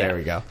Bateman. Yeah. There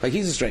we go. Like,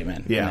 he's a straight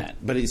man. Yeah. In that,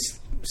 but he's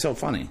so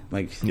funny.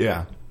 Like,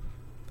 yeah.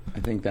 I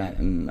think that,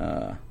 and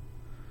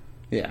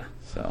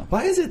So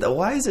why is it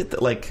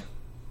that, like,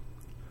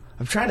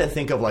 I'm trying to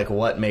think of like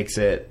what makes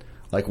it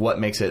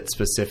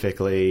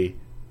specifically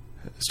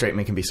straight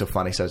men can be so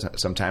funny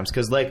sometimes,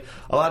 because like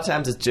a lot of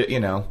times it's just,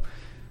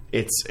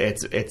 it's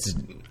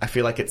I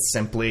feel like it's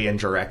simply and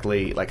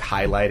directly like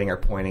highlighting or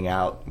pointing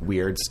out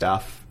weird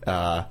stuff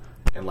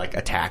and like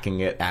attacking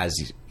it as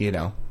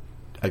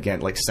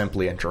again, like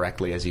simply and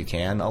directly as you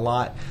can a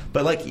lot.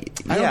 But like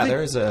I don't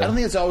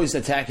think it's always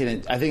attacking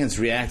it. I think it's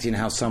reacting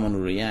how someone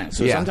would react.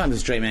 So sometimes a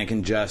straight man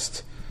can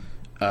just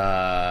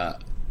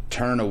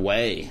turn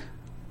away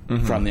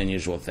from the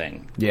unusual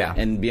thing,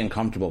 and be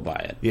uncomfortable by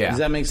it. Does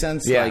that make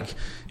sense? Like,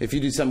 if you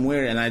do something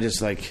weird and I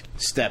just like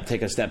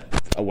take a step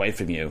away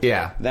from you,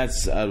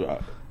 that's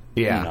a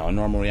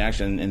normal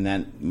reaction, and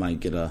that might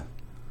get a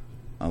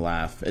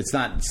laugh. It's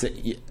not.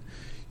 You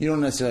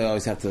don't necessarily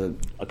always have to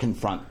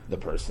confront the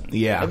person.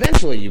 Yeah,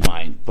 eventually you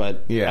might,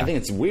 but I think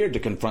it's weird to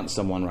confront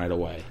someone right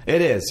away.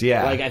 It is.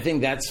 Yeah, like I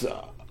think that's.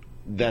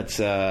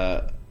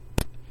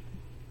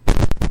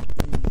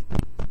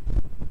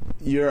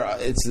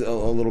 It's a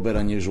little bit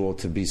unusual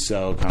to be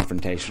so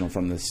confrontational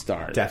from the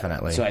start.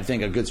 Definitely. So I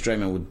think a good straight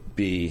man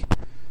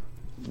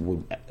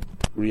would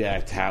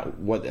react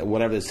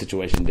whatever the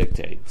situation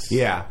dictates.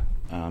 Yeah.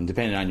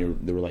 Depending on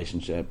the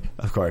relationship,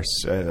 of course,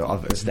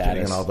 status,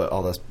 and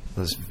all those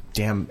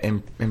damn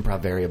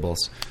improv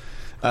variables.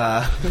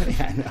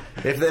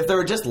 If there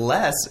were just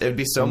less, it'd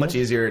be so much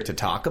easier to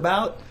talk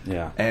about.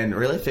 And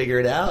really figure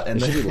it out. And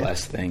there should be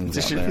less things.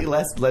 There should be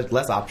less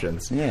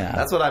options. Yeah,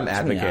 that's what I'm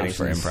advocating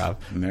for improv.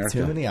 America.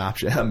 Too many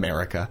options.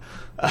 America.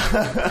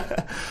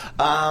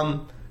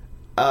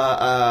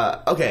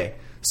 Okay,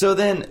 So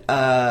then we,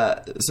 we're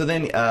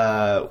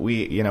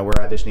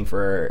auditioning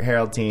for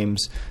Herald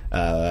teams.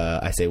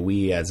 I say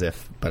we as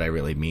if, but I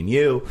really mean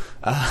you.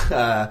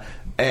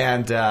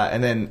 And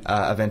then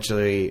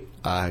eventually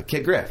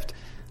Kid Grift,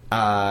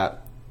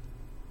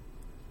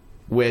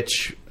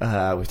 which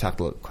we've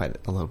talked quite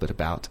a little bit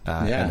about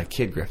in the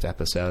Kid Grift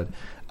episode.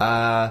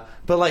 But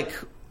like.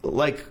 I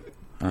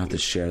don't have to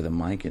share the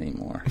mic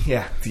anymore.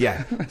 Yeah.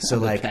 So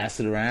like, pass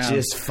it around.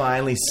 Just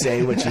finally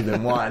say what you've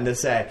been wanting to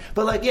say.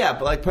 But like,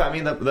 I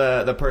mean,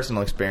 the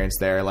personal experience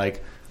there,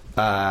 like,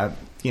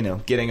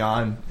 getting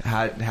on.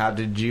 How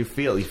did you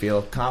feel? You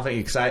feel confident,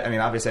 excited? I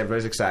mean, obviously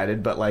everybody's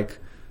excited, but like,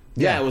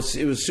 yeah, it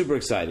was super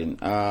exciting.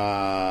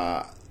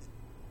 I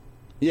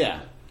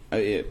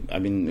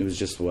mean, it was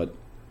just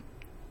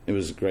it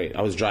was great.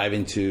 I was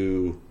driving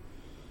to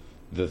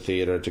the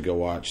theater to go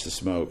watch The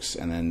Smokes,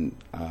 and then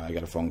I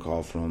got a phone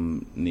call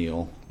from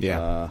Newell.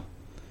 Yeah.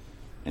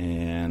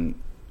 And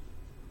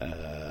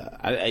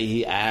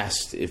he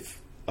asked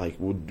if, like,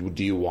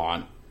 do you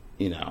want,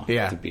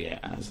 to be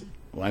asked?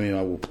 Well, I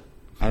mean,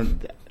 I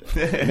don't,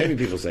 maybe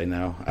people say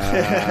no.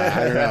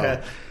 I don't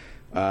know.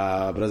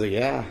 But I was like,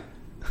 yeah.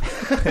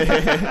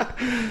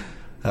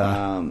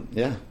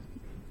 Yeah.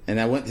 And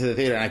I went to the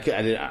theater,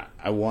 and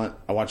I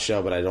watched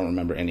show, but I don't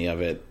remember any of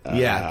it.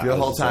 The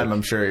whole time, like,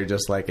 I'm sure you're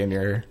just like in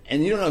your...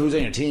 And you don't know who's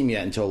on your team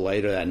yet until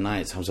later that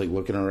night, so I was like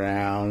looking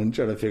around and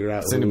trying to figure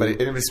out... Is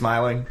anybody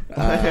smiling?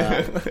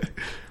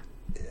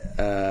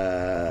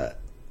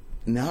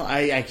 No,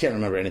 I can't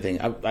remember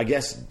anything. I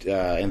guess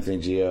Anthony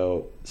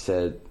Gio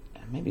said,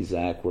 maybe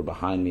Zach were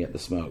behind me at The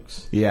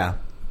Smokes. Yeah.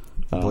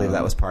 I believe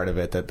that was part of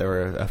it, that there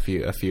were a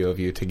few of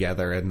you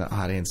together in the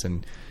audience,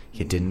 and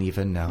you didn't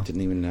even know.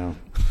 Didn't even know.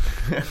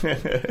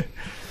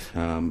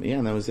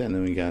 And that was it. And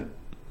then we got...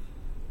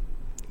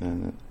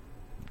 then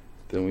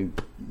we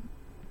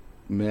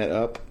met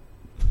up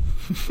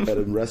at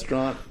a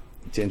restaurant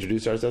to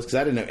introduce ourselves, because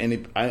I didn't know any...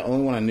 The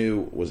only one I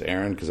knew was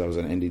Erin, because I was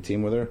on an indie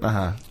team with her.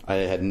 Uh-huh. I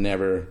had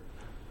never...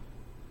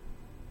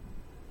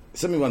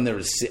 Some people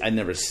I'd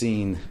never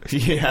seen.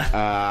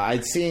 Yeah.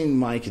 I'd seen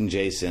Mike and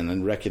Jason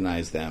and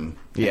recognized them.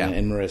 Yeah.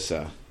 And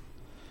Marissa.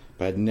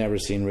 But I'd never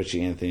seen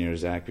Richie, Anthony, or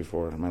Zach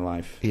before in my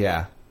life.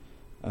 Yeah.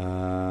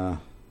 So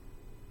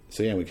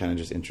yeah, we kind of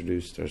just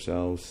introduced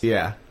ourselves.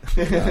 Yeah.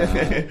 You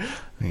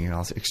can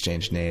also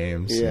exchange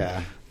names.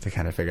 Yeah. To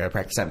kind of figure out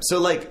practice time. So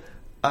like,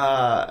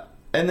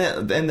 and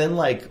then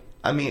like,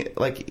 I mean,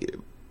 like,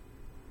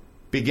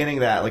 beginning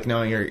that, like,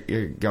 knowing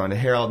you're going to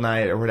Herald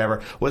night or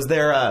whatever, was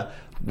there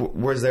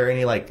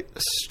any like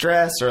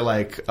stress or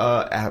like,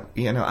 I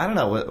don't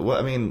know what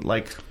I mean,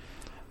 like.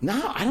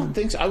 No, I don't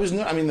think so. I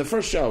mean, the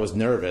first show I was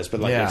nervous,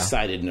 but like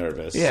excited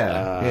nervous.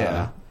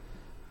 Yeah.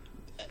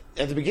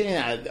 At the beginning,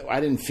 I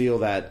didn't feel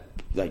that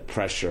like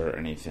pressure or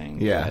anything.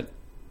 Yeah.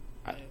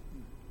 I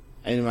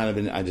just might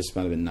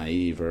have been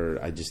naive,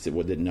 or I just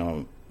didn't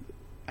know.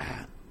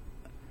 I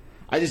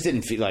just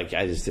didn't feel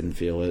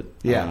it.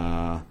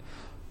 Yeah.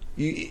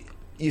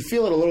 You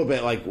feel it a little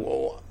bit, like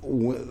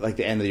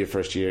the end of your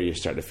first year, you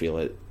start to feel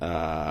it.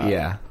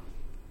 Yeah.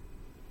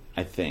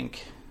 I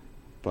think,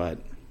 but.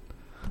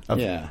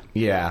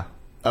 Yeah.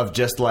 Of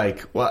just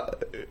like, well,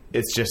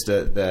 it's just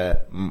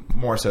the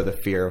more so the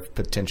fear of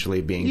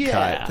potentially being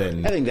cut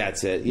than. I think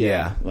that's it.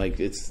 Yeah. Like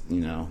it's,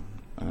 you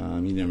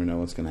never know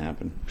what's going to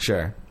happen.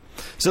 Sure.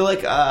 So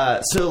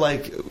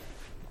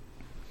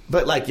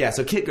but like, yeah,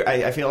 so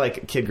I feel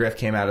like Kid Griff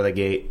came out of the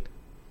gate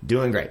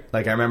doing great.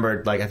 Like I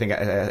remember, like I think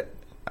I'm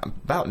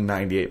about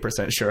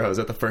 98% sure I was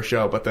at the first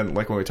show, but then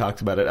like when we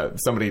talked about it,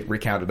 somebody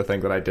recounted a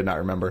thing that I did not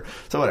remember.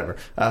 So whatever.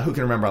 Who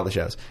can remember all the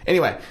shows?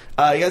 Anyway, you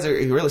guys are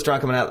really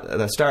strong coming out at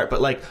the start, but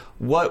like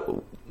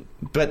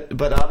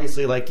but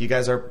obviously like you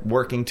guys are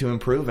working to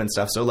improve and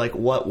stuff. So like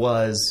what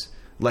were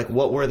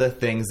the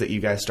things that you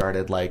guys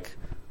started like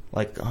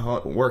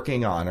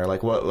working on, or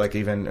like what, like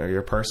even or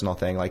your personal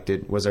thing? Like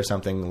was there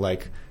something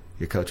like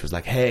your coach was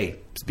like, hey,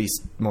 be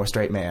more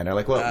straight man, or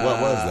like what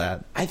was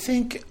that? I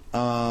think.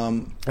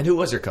 And who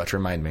was your coach?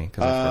 Remind me.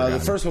 The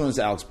first one was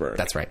Alex Berg.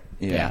 That's right.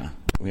 Yeah.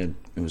 It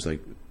was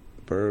like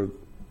Berg,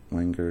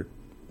 Wengert,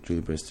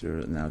 Julie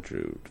Brister, and now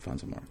Drew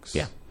DeFonso Marks.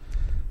 Yeah.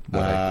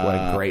 What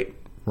a great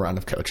run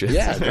of coaches.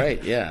 Yeah,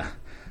 great. Yeah.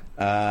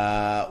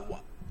 I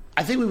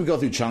think we would go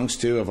through chunks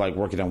too of like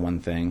working on one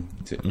thing.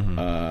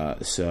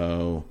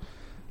 So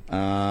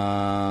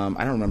I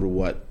don't remember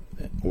what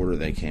order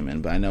they came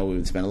in, but I know we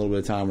would spend a little bit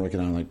of time working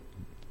on like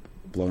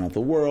Blowing Out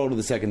the World with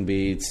the second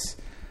beats,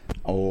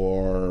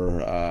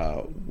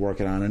 or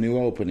working on a new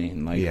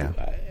opening. Like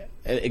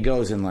it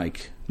goes in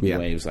like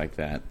waves like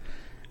that.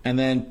 And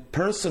then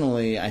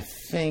personally, I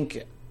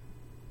think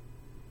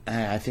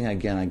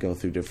again I go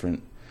through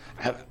different.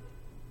 I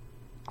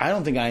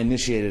don't think I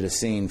initiated a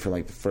scene for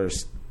like the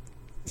first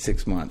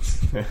 6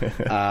 months.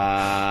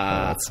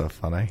 That's so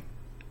funny.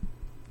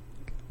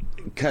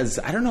 Because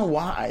I don't know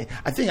why.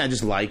 I think I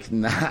just like.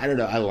 I don't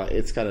know.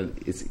 It's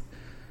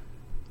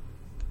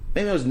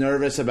maybe I was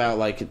nervous about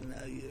like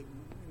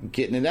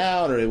getting it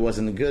out, or it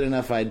wasn't a good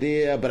enough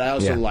idea. But I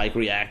also like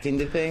reacting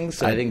to things.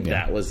 So I think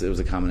it was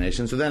a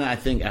combination. So then I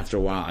think after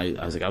a while,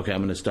 I was like, okay, I'm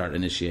going to start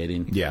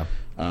initiating. Yeah.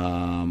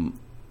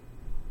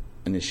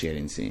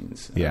 Initiating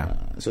scenes. Yeah.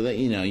 So that,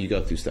 you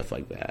go through stuff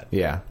like that.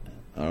 Yeah.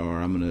 Or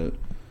I'm going to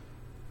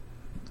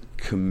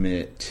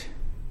commit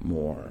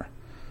more.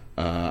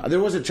 There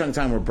was a chunk of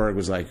time where Berg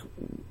was like,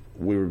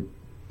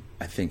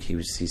 I think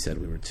he said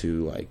we were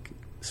too, like,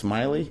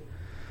 smiley.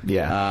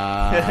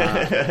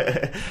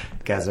 Yeah.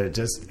 Guys are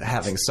just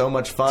having so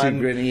much fun. Too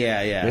gritty,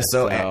 yeah.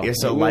 You're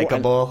so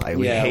likable.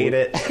 We hate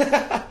it.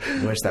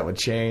 Wish that would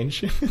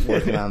change.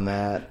 Working on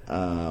that.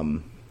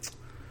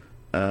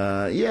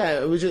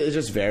 It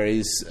just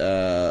varies.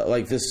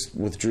 Like this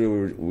with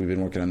Drew, we've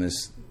been working on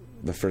this.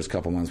 The first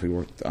couple months we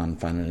worked on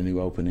finding a new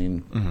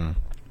opening. Mm-hmm.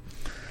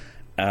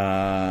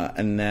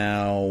 And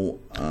now,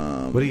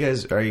 what do you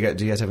guys? Do you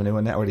guys have a new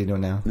one now? What are you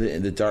doing now?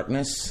 The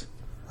Darkness.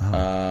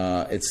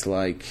 It's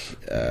like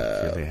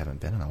I feel they haven't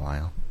been in a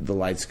while. The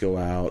lights go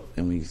out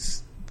and we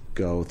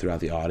go throughout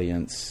the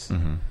audience,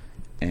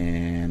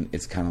 and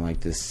it's kind of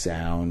like this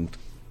sound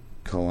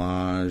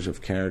collage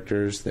of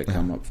characters that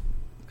come up,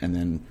 and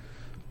then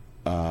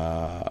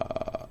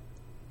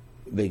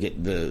they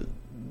get the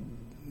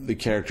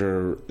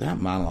character, they're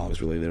not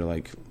monologues really, they're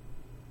like,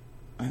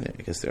 I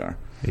guess they are.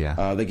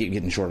 Yeah. They keep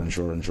getting shorter and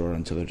shorter and shorter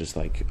until they're just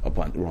like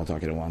we're all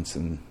talking at once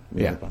and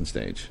we end up on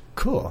stage.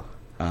 Cool.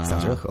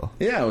 Sounds real cool.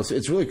 Yeah,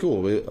 it's really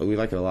cool. We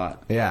like it a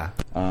lot. Yeah.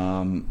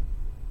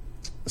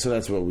 So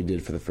that's what we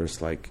did for the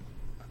first like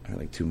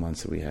 2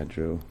 months that we had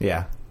Drew.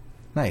 Yeah.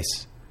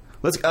 Nice.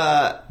 Let's.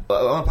 I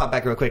want to pop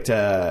back real quick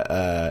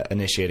to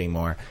initiating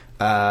more.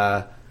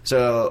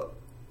 So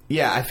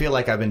yeah, I feel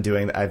like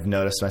I've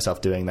noticed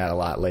myself doing that a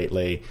lot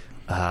lately.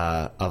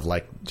 Of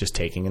like just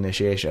taking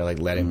initiation, or like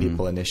letting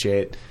people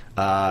initiate.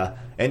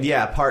 And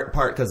yeah, part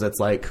because it's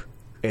like,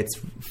 it's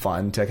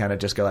fun to kind of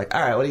just go like,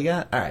 all right, what do you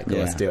got? All right, cool,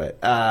 let's do it.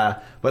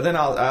 But then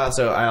I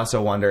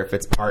also wonder if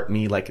it's part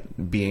me like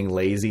being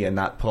lazy and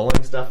not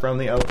pulling stuff from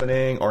the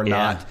opening, or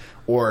not,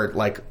 or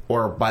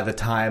by the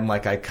time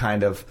like I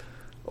kind of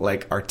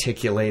like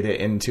articulate it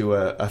into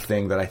a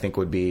thing that I think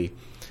would be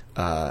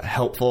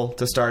helpful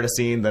to start a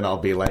scene, then I'll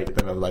be like,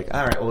 all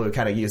right, well, we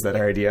kind of use that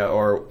idea,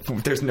 or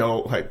there's no,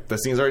 like, the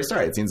scene's already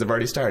started. Scenes have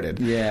already started.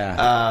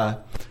 Yeah.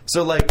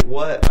 So like,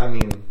 what, I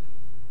mean,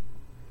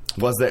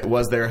 was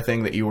there a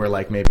thing that you were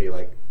like, maybe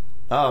like,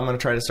 oh, I'm going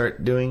to try to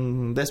start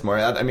doing this more?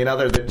 I mean,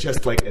 other than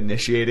just like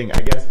initiating, I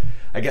guess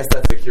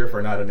that's the cure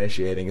for not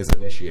initiating, is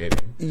initiating.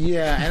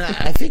 Yeah. And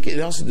I think it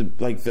also,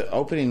 like the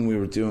opening we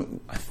were doing,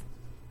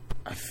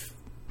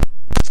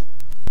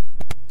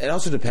 it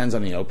also depends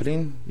on the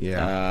opening.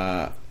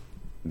 Yeah.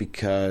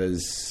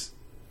 Because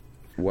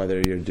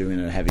whether you're doing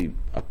a heavy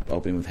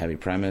opening with heavy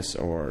premise,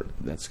 or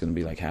that's going to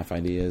be like half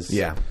ideas.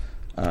 Yeah.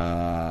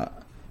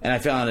 And I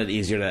found it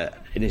easier to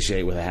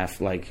initiate with a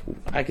half, like,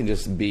 I can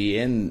just be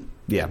in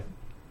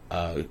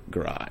a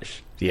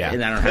garage. Yeah.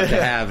 And I don't have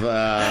to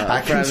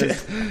have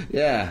premise.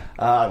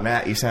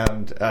 Matt, you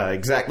sound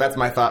exact. That's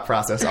my thought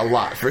process a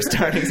lot for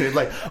starting. So it's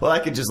like, well, I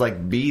could just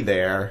like be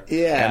there.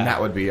 Yeah. And that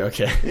would be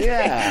okay.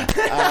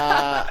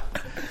 Yeah.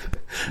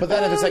 But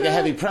then if it's like a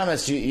heavy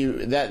premise,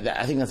 that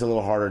I think that's a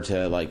little harder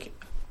to like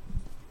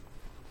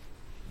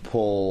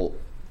pull.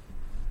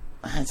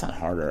 It's not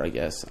harder, I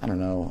guess. I don't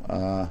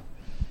know.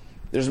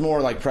 There's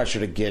more like pressure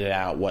to get it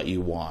out what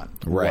you want,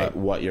 right?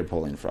 What you're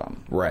pulling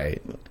from,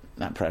 right?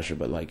 Not pressure,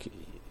 but like,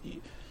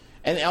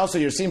 and also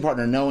your scene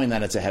partner knowing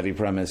that it's a heavy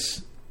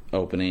premise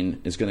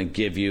opening is going to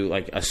give you,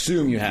 like,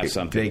 assume you have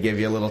something. They give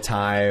you a little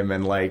time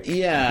and like,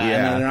 and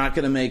they're not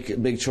going to make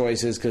big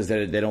choices because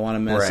they don't want to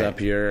mess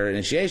up your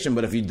initiation.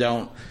 But if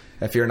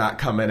you're not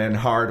coming in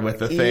hard with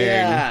the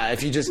thing,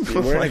 if you just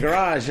we're in a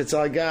garage, that's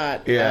all I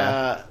got.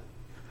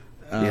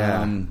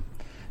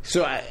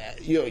 So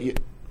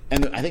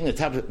and I think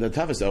the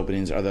toughest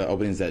openings are the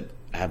openings that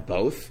have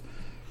both.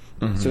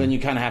 Mm-hmm. So then you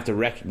kind of have to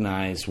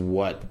recognize,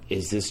 what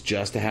is this,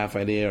 just a half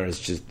idea, or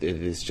is this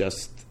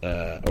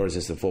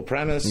the full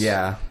premise?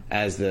 Yeah,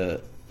 as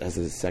the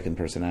second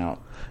person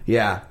out.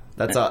 Yeah,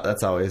 that's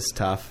always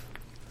tough.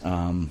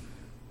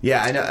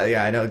 Yeah, I know.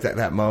 Yeah, I know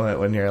that moment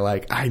when you're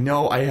like, I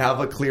know I have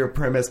a clear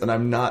premise and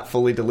I'm not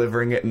fully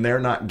delivering it, and they're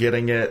not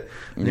getting it.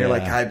 And you're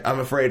like, I'm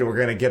afraid we're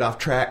gonna get off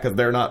track because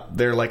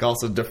they're like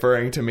also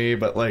deferring to me,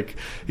 but like,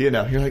 you're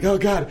like, oh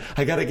god,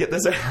 I gotta get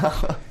this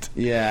out.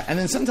 Yeah, and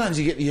then sometimes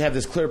you have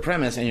this clear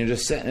premise and you're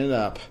just setting it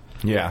up.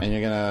 Yeah, and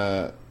you're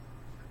gonna,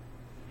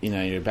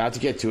 you're about to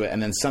get to it,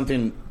 and then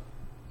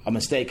a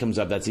mistake comes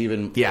up that's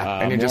even and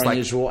you're more just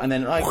unusual, and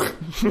then like,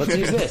 let's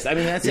use this. I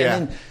mean, that's it.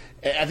 And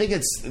I think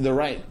it's the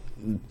right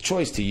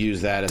choice to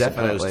use that as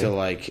opposed to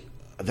like,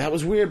 that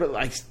was weird, but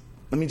like,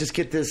 let me just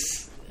get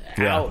this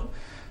out.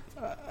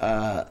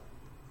 So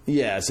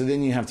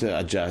then you have to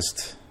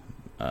adjust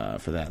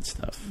for that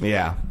stuff.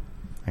 Yeah,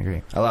 I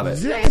agree. I love it.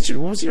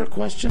 What was your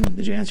question?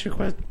 Did you answer your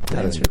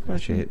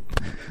question?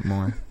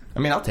 More. I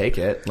mean, I'll take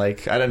it.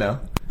 Like, I don't know.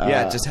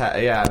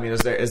 I mean,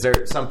 is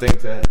there something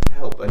to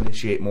help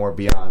initiate more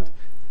beyond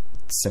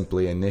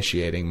simply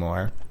initiating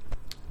more?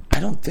 I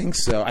don't think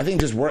so. I think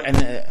just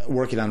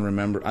working on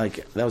remember.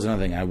 Like that was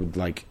another thing I would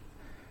like.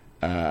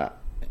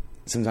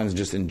 Sometimes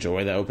just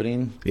enjoy the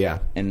opening. Yeah.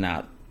 And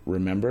not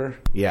remember.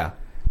 Yeah.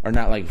 Or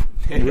not like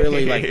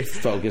really like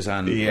focus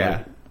on. Yeah.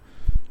 Like,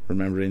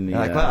 remembering the.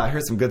 You're like, wow, I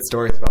heard some good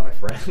stories about my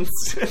friends.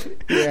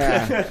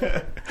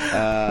 Yeah.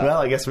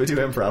 Well, I guess we do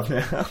improv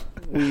now.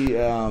 We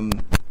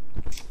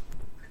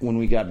when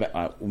we got back,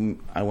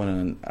 I went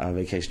on a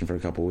vacation for a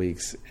couple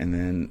weeks, and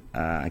then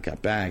I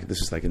got back. This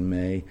was like in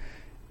May,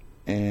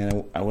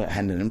 and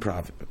had an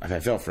improv. I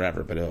felt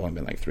forever, but it only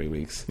been like 3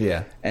 weeks.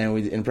 Yeah. And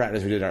in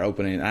practice we did our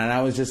opening, and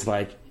I was just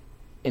like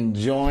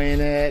enjoying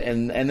it,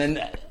 and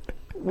then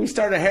we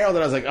started Harold,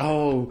 and I was like,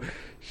 oh.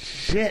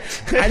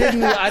 Shit! I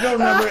don't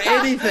remember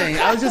anything.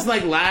 I was just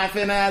like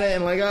laughing at it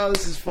and like, oh,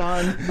 this is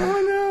fun.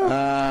 Oh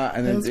no!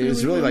 And then it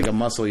was really like a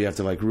muscle you have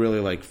to like really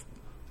like.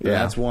 Yeah,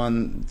 that's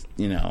one.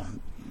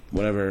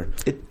 Whatever.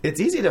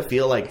 It's easy to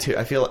feel like too.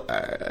 I feel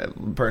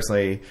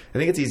personally, I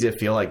think it's easy to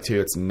feel like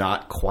too. It's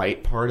not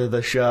quite part of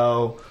the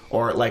show,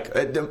 or like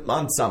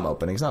on some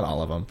openings, not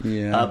all of them.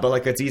 Yeah. But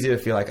like it's easy to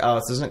feel like, oh,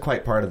 this isn't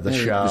quite part of the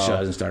show. The show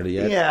hasn't started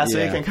yet. Yeah, so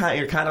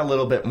you're kind of a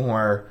little bit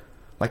more.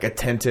 Like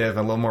attentive,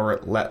 a little more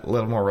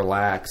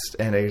relaxed,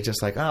 and it's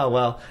just like, oh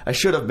well, I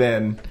should have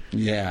been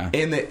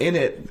in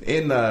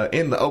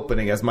the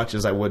opening as much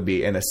as I would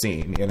be in a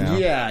scene,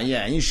 Yeah,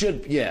 and you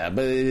should,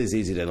 but it is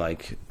easy to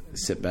like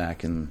sit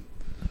back and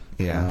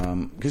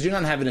because you're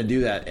not having to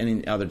do that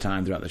any other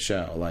time throughout the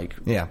show. Like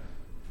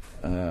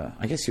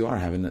I guess you are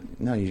having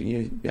that. No,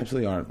 you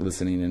absolutely are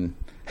listening and.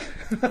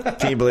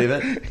 Can you believe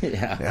it?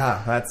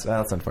 Yeah, that's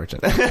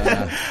unfortunate.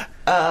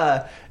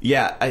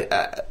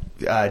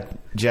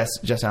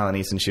 Jess Allen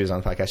Easton, she was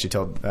on the podcast. She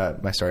told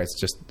my story. It's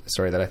just a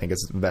story that I think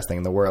is the best thing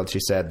in the world. She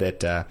said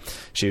that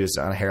she was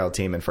on a Harold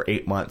team, and for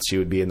 8 months she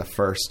would be in the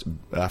first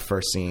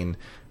scene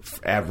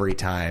every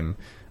time,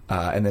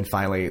 and then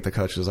finally the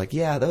coach was like,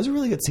 "Yeah, that was a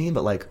really good scene,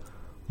 but like,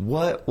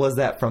 what was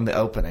that from the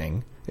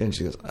opening?" And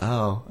she goes,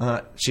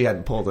 she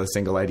hadn't pulled a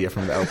single idea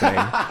from the opening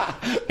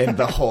in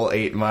the whole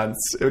 8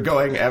 months,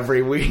 going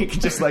every week,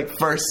 just like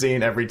first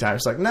scene every time.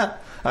 She's like, nah,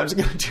 I'm just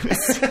going to do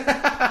this.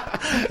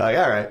 Like,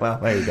 all right, well,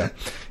 there you go.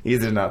 You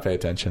did not pay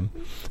attention.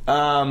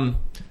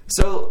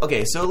 So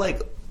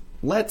like,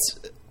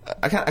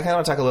 I kind of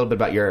want to talk a little bit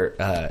about your,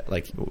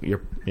 like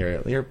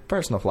your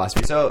personal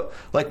philosophy. So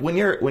like when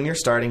you're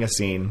starting a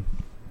scene,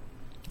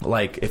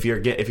 like if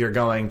you're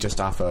going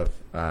just off of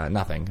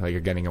nothing, like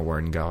you're getting a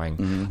word and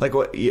going, like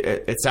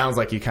it sounds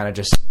like you kind of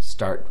just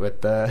start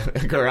with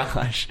the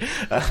garage,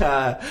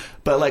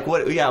 but like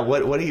what do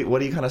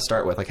you kind of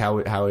start with? Like how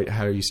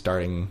are you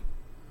starting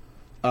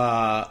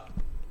off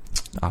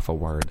a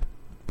word?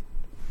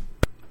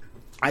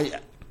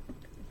 I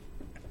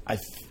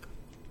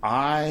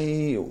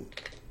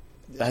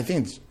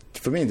think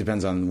for me it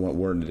depends on what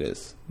word it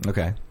is.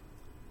 Okay.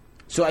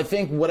 So I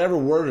think whatever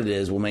word it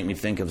is will make me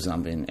think of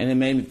something. And it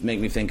may make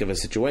me think of a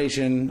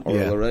situation or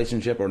a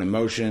relationship or an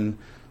emotion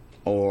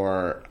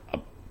or a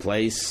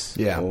place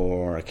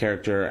or a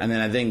character. And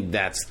then I think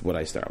that's what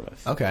I start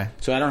with. Okay.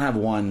 So I don't have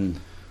one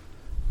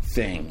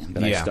thing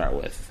that I start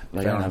with.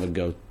 Like I don't have a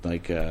go,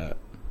 like it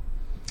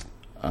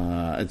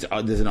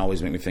doesn't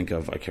always make me think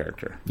of a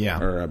character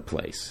or a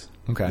place.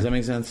 Okay. Does that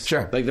make sense?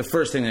 Sure. Like the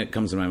first thing that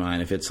comes to my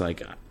mind, if it's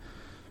like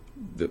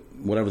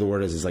whatever the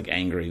word is like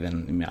angry,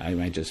 then I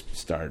might just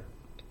start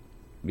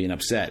being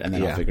upset, and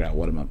then I'll figure out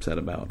what I'm upset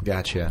about.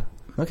 Gotcha.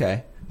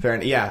 Okay. Fair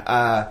enough.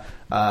 Yeah.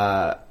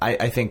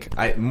 I think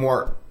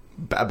more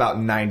about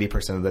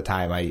 90% of the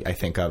time I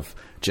think of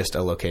just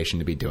a location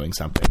to be doing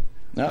something.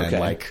 Okay. And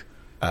like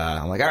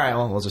I'm like, all right,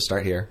 well, we'll just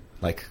start here.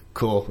 Like,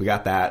 cool, we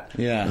got that.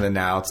 Yeah. And then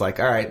now it's like,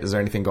 all right, is there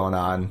anything going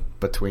on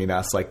between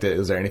us? Like,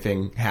 is there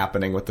anything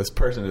happening with this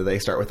person? Do they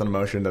start with an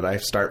emotion? Did I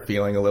start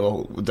feeling a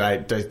little? Did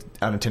I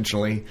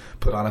unintentionally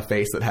put on a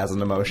face that has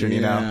an emotion? You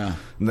know.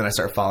 And then I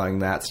start following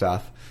that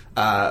stuff.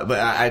 But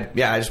I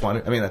just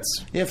want to. I mean,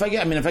 that's if I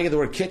get the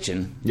word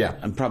kitchen,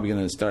 I'm probably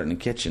going to start in the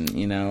kitchen.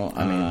 You know,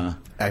 I mean,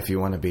 if you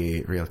want to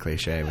be real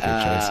cliche with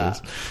your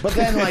choices, but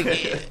then like,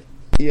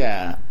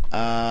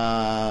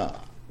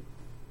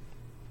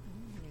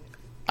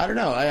 I don't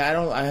know. I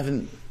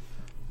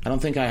don't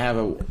think I have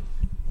a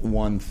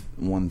one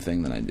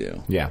thing that I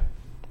do. Yeah,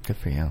 good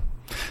for you.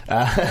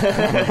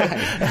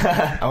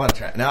 I want to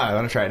try. No, I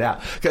want to try it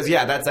out because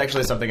that's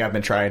actually something I've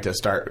been trying to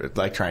start,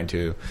 like trying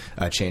to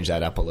change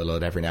that up a little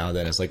bit every now and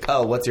then. It's like,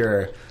 oh, what's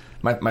your?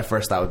 My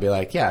first thought would be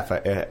like, if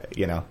I,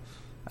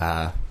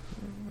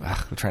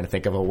 I'm trying to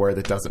think of a word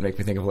that doesn't make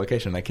me think of a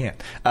location, and I can't.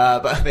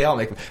 But they all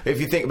make me.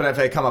 But if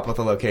I come up with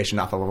a location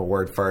off of a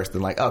word first,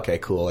 then like, okay,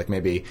 cool. Like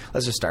maybe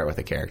let's just start with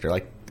a character.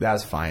 Like that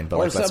was fine, but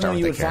like let's start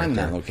with a character. Or somebody you would find in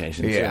that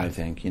location. Too, I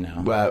think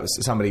Well,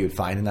 somebody you would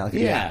find in that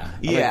location.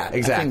 Yeah,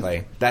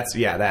 exactly. That's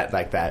that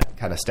like that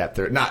kind of step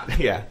through. Not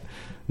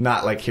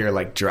like hear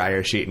like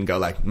dryer sheet and go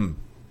like,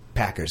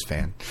 Packers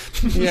fan.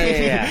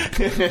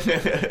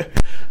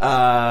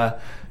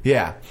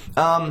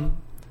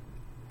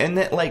 And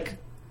then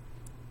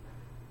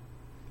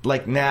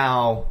like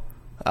now,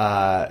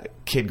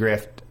 Kid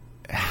Grift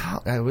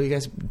what are you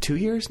guys? 2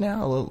 years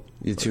now? A little,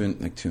 Yeah,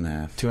 2.5.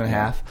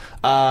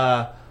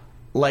 2.5.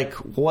 Like,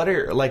 what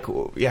are like?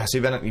 Yeah, so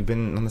you've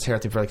been on this hair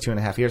thing for like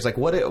 2.5 years. Like,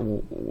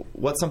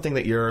 what's something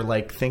that you're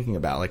like thinking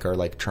about, like, or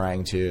like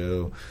trying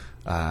to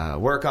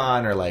work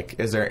on, or like,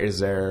 is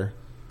there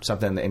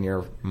something in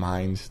your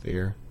mind that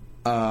you're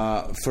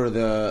for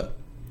the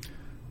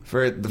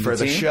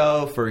team?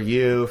 show, for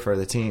you, for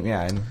the team?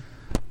 Yeah.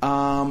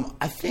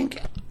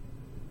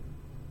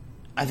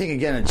 I think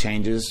again it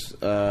changes,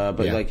 but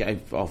Yeah. like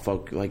I'll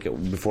focus, like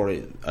before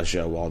a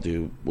show we'll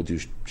do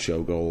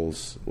show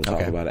goals, we'll talk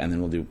Okay. about it, and then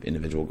we'll do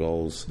individual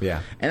goals. Yeah.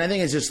 And I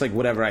think it's just like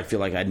whatever I feel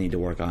like I need to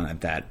work on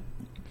at that,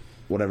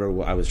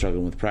 whatever I was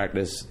struggling with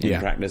practice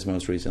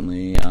most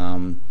recently.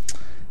 I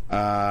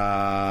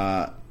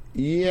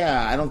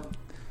don't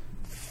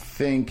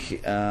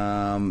think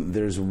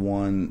there's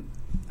one.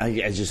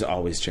 It's just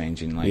always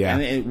changing. Like, Yeah.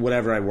 and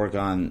whatever I work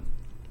on,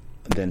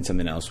 then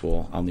something else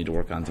I'll need to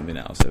work on something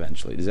else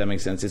eventually. Does that make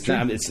sense? It's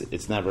not.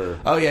 It's never.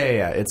 Oh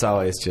yeah. It's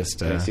always just.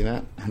 Can I see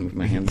that?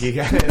 My hands. You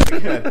got it.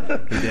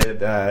 You did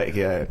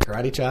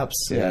karate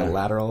chops, Yeah.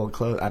 lateral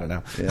close. I don't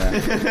know. Yeah.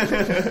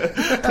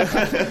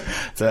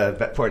 It's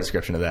a poor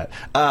description of that.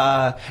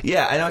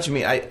 Yeah, I know what you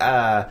mean.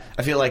 I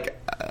feel like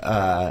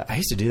I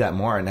used to do that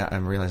more, and now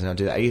I'm realizing I don't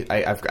do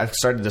that. I've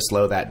started to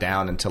slow that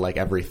down into like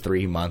every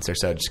 3 months or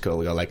so. Just go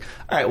like,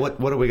 all right, what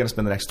are we going to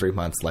spend the next 3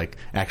 months like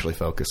actually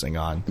focusing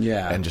on?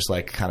 Yeah. And just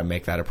like kind of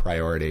make that a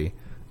priority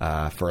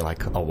for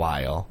like a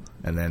while.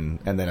 And then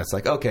it's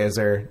like, okay, is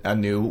there a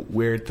new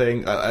weird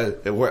thing?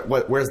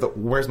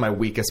 Where's my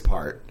weakest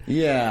part?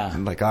 Yeah.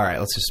 I'm like, all right,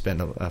 let's just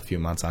spend a few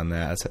months on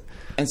that.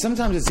 And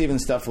sometimes it's even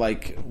stuff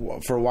like,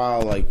 for a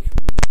while, like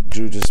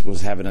Drew just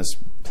was having us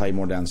play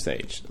more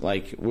downstage.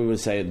 Like we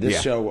would say,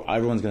 this show,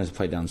 everyone's going to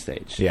play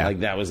downstage. Yeah. Like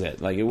that was it.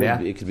 Like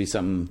it could be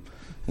something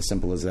as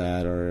simple as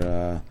that,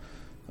 or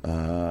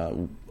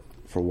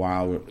for a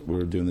while we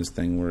were doing this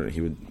thing where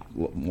he would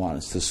want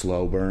us to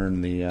slow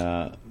burn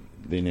the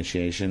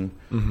initiation,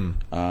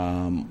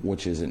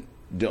 which isn't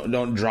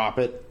don't drop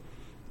it.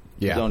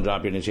 Yeah. Don't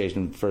drop your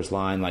initiation first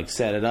line. Like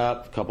set it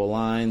up, a couple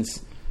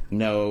lines,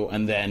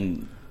 and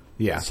then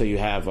so you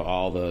have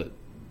all the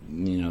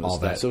all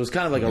stuff. that. So it was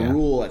kind of like a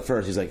rule at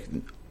first. He's like,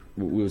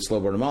 we would slow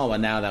burn them all, but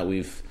now that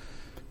we've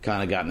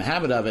kind of gotten the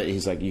habit of it,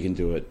 he's like, you can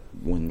do it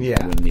when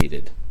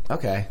needed.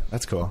 Okay,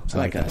 that's cool. So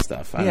that kind of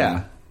stuff.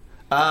 Yeah.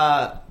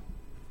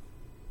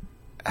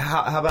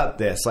 How about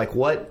this? Like,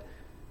 what?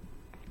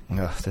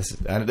 Oh, this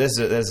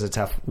is a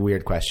tough,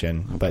 weird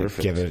question, but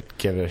perfect.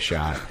 give it a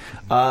shot.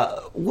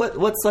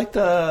 What's like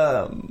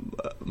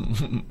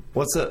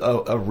what's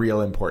a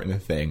real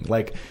important thing?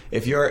 Like,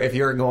 if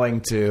you're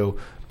going to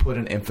put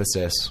an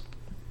emphasis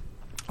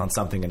on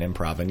something in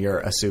improv, and you're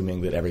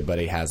assuming that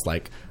everybody has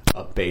like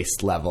a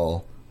base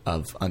level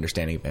of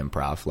understanding of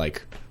improv,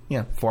 like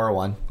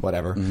 401,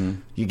 whatever,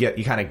 you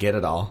kind of get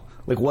it all.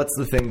 Like, what's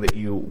the thing that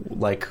you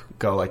like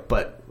go like,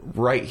 but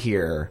right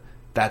here,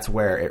 that's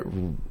where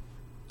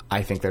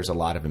I think there's a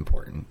lot of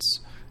importance.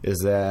 Does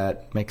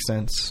that make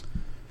sense?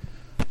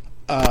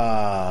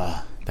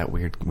 That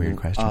weird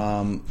question.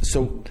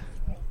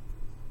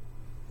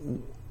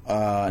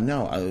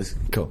 No, I was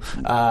cool.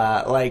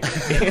 Like,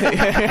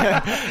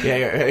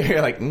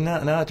 you're like,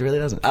 no, it really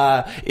doesn't.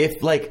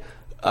 If like,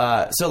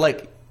 so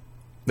like,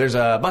 there's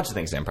a bunch of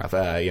things in improv.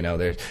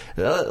 There's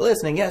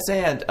listening, yes,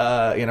 and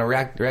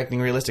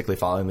reacting realistically,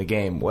 following the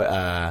game.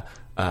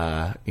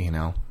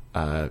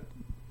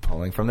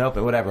 Pulling from the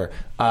open, whatever.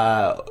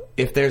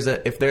 If there's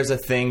a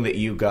thing that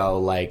you go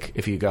like,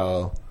 if you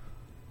go,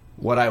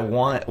 what I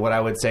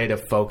would say to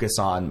focus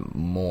on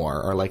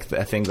more, or like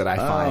a thing that I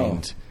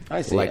find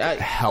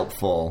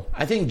helpful.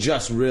 I think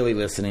just really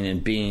listening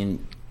and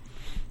being.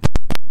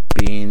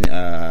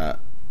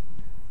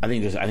 I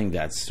think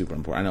that's super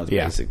important. I know it's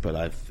basic, but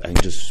I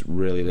think just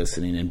really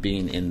listening and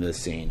being in the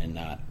scene and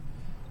not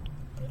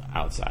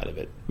outside of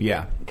it.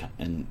 Yeah,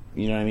 and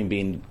you know what I mean.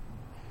 Being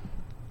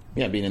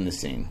in the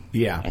scene.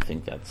 Yeah, I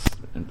think that's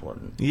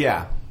important.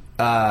 Yeah,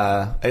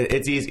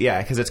 it's easy.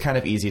 Yeah, because it's kind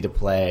of easy to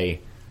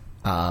play.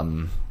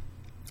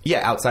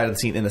 Outside of the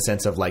scene, in the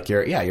sense of like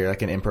you're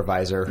like an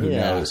improviser who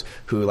knows,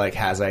 who like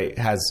has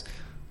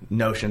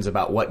notions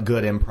about what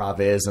good improv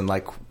is, and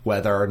like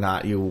whether or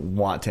not you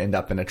want to end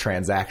up in a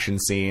transaction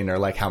scene, or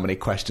like how many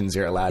questions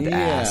you're allowed to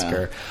ask,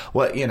 or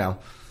what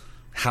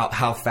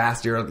how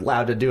fast you're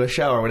allowed to do a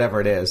show, or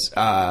whatever it is.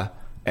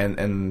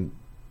 And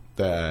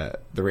the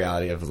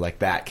reality of like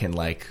that can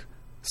like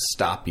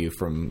stop you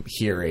from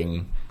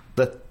hearing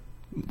the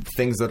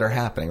things that are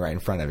happening right in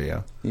front of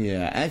you.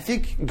 Yeah, and I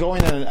think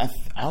I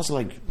also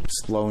like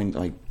going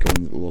a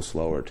little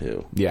slower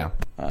too. Yeah,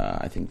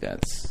 I think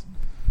that's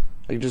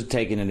like just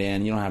taking it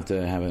in. You don't have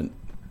to have it. You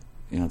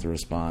don't have to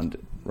respond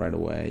right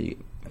away.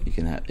 You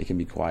can it can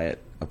be quiet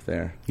up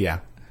there. Yeah,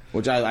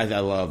 which I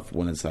love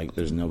when it's like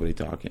there's nobody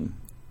talking.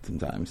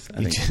 Sometimes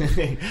I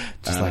think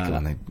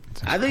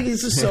I think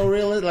it's just so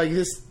real. Like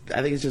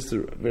I think it's just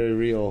very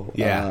real.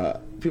 Yeah,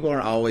 people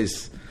aren't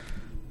always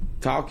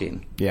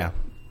talking. Yeah,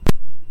 I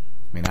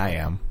mean I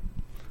am.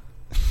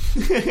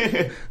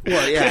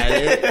 Well,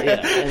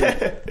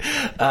 yeah.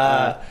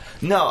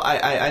 No,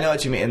 I know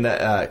what you mean.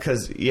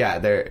 Because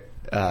they're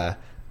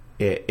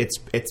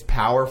it's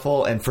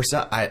powerful, and for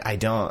some I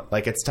don't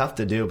like. It's tough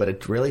to do, but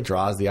it really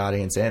draws the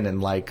audience in,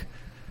 and like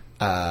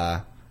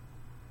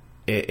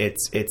it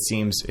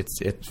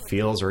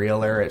feels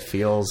realer. It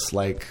feels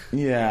like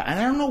Yeah, and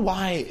I don't know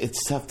why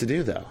it's tough to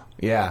do though.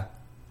 yeah.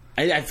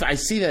 I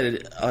see that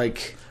it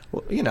like.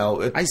 Well, you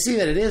know, I see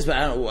that it is, but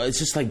I don't. It's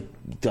just like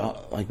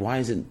why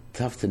is it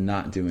tough to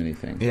not do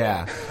anything?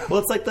 yeah. Well,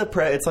 it's like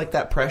it's like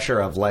that pressure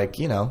of like,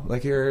 you know,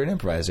 like you're an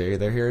improviser.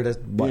 They're here to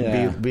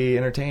be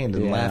entertained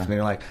and laugh, and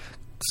you're like,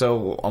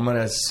 so I'm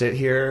gonna sit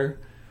here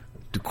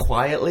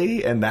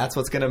quietly, and that's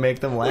what's gonna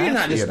make them laugh. Well, you're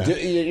not just. You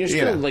know? You're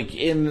still like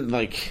in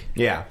like.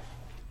 Yeah.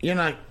 You're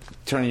not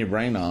turning your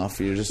brain off.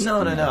 You're just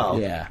No.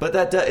 Yeah, but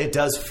it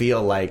does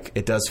feel like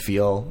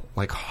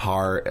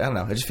hard. I don't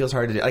know. It just feels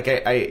hard to do. Like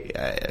I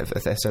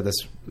said this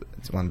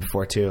one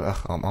before too.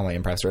 All my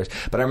improv stories.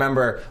 But I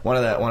remember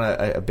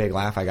a big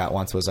laugh I got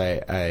once was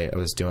I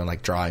was doing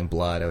like drawing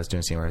blood. I was doing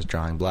a scene where I was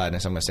drawing blood,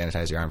 and someone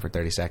sanitize your arm for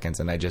 30 seconds,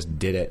 and I just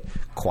did it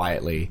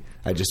quietly.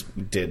 I just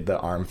did the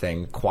arm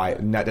thing quiet.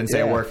 Didn't say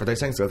a word for 30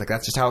 seconds. So I was like,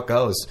 that's just how it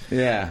goes.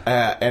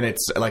 Yeah. And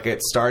it's like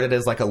it started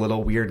as like a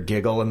little weird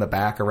giggle in the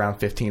back around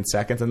 15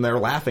 seconds, and they're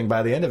laughing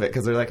by the end of it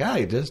because they're like,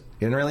 you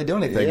didn't really do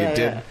anything. Yeah, you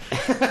did.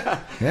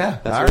 Yeah.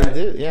 That's all what right. I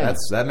do. Yeah.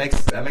 That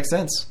makes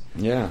sense.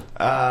 Yeah.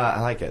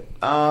 I like it.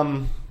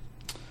 Okay.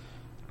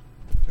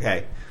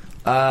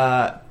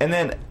 And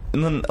then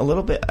a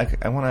little bit.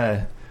 I want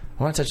to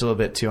touch a little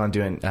bit too on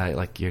doing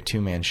like your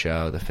 2-man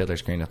show, the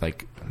Fiddler's Green with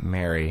like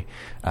Mary,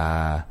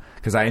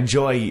 because I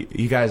enjoy.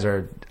 You guys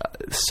are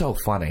so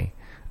funny.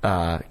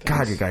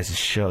 God, your guys'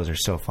 shows are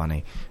so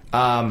funny.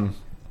 So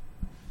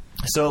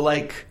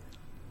like,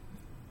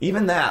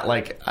 even that,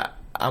 like,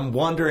 I'm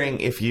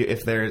wondering if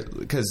there's,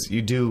 because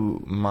you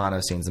do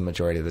mono scenes the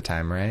majority of the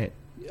time, right?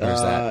 Or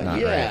is that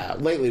not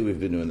right? Lately we've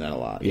been doing that a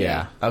lot.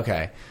 Yeah.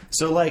 Okay.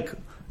 So like,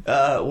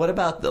 what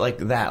about like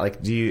that?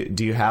 Like, do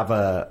you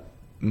have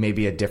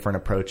maybe a different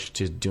approach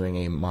to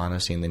doing a mono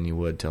scene than you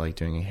would to like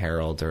doing a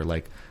Herald, or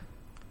like,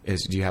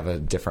 do you have a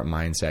different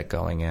mindset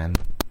going in?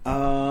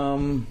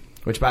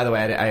 Which, by the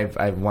way,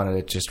 I wanted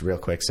to just real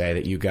quick say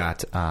that you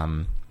get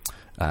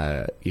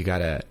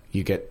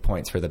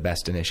points for the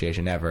best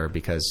initiation ever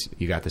because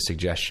you got the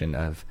suggestion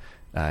of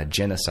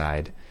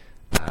genocide.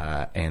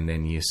 And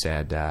then you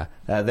said,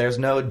 "There's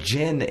no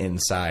gin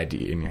inside,"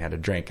 and you had a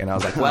drink. And I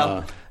was like,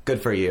 "Well,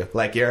 good for you.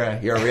 Like you're a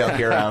real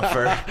hero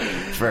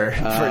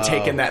for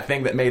taking that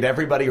thing that made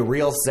everybody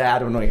real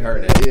sad when we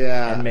heard it,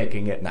 and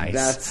making it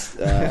nice."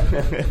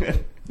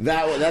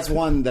 That's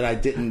one that I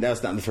didn't.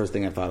 That's not the first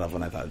thing I thought of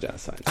when I thought of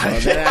genocide. So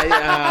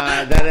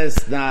that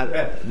is not.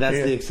 That's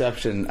the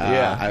exception.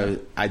 I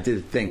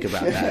did think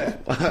about that.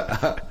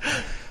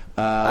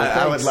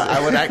 I would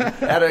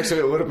actually,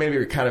 it would have made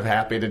me kind of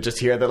happy to just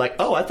hear that, like,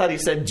 oh, I thought he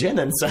said gin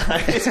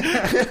inside.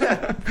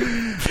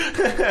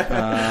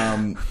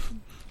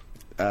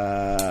 I'm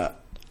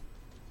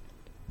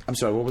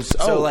sorry. What was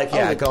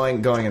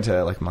going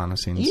into like mono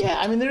scenes? Yeah,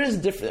 I mean there is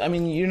different. I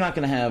mean you're not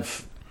going to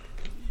have.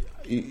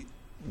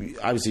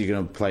 Obviously, you're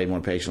going to play more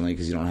patiently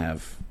because you don't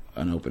have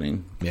an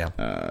opening.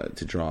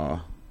 To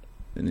draw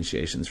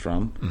initiations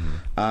from,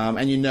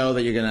 and you know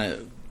that you're going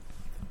to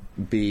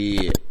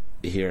be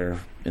here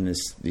in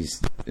this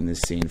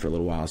scene for a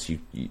little while, so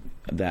you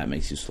that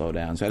makes you slow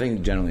down. So I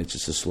think generally it's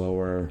just a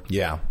slower,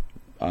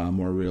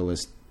 more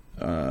realistic,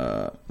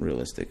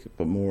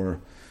 but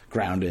more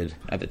grounded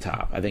at the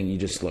top. I think you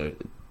just slow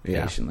it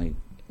patiently.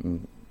 I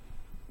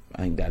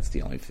think that's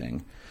the only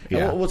thing.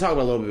 And we'll talk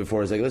about it a little bit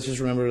before. It's like let's just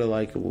remember to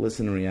like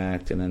listen and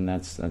react, and then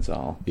that's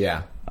all.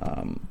 Yeah.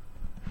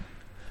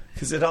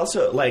 Because it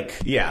also like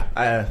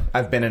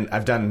I've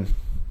done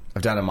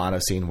a mono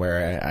scene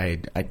where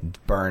I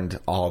burned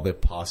all the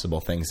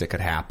possible things that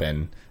could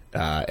happen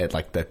at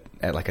like a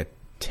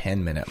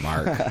 10-minute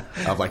mark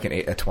of like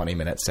a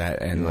 20-minute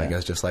set, and like I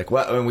was just like,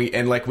 well, and we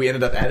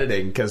ended up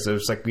editing because it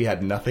was like we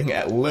had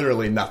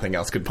literally nothing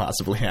else could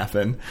possibly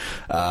happen.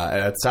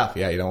 And it's tough.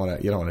 Yeah, you don't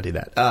want to do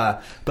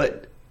that.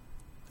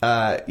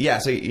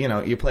 So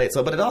you play it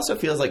slow, but it also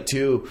feels like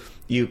too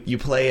you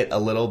play it a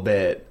little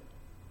bit.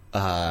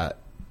 I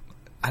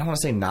don't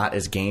want to say not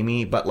as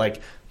gamey, but like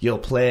you'll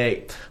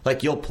play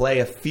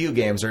a few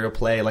games, or you'll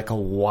play like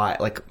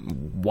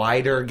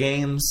wider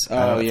games.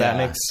 That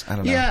makes, I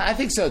don't know. Yeah, I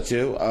think so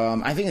too.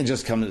 I think it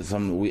just comes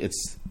from you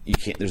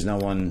can't. There's no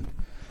one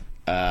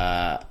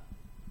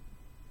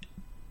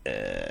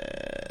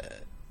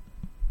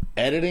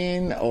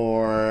editing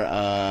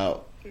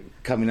or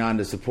coming on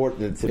to support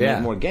to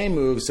make more game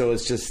moves. So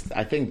it's just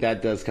I think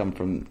that does come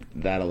from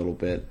that a little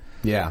bit.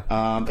 Yeah.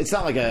 It's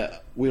not like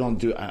we don't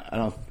do.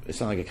 It's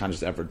not like a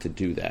conscious effort to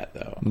do that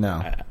though.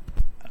 No.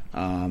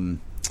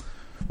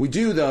 We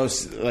do though,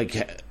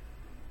 like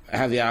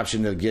have the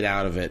option to get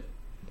out of it.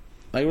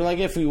 Like we're like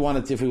if we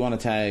want to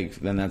tag,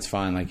 then that's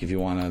fine. Like if you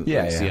want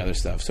to see other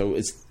stuff, so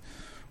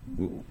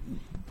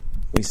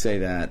we say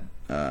that.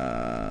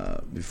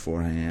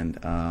 beforehand.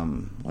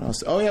 What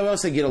else? Oh yeah, we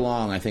also get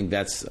along. I think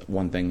that's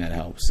one thing that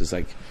helps. Is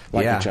like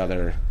each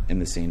other in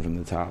the scene from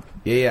the top.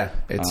 Yeah.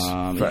 It's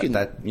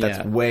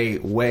that's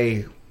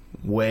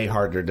way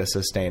harder to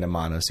sustain a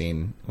mono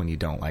scene when you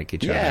don't like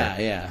each other.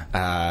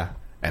 Yeah.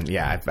 And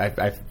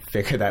I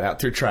figured that out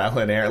through trial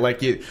and error.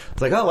 Like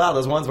it's like, oh wow,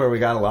 those ones where we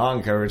got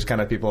along were just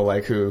kind of people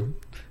like who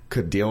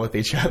could deal with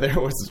each other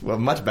was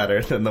much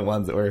better than the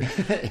ones that were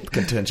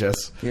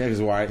contentious. Yeah, because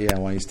why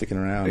are you sticking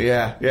around?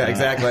 Yeah,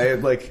 exactly.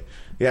 Like,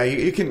 yeah,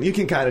 you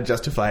can kind of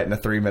justify it in a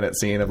 3-minute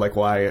scene of like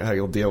how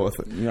you'll deal with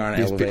You're on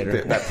an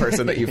elevator. that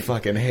person that you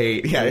fucking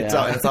hate. Yeah,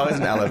 it's always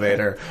an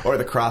elevator or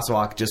the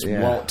crosswalk just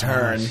won't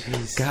turn.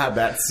 Oh, God,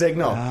 that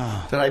signal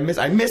that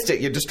I missed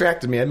it. You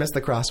distracted me. I missed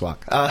the crosswalk.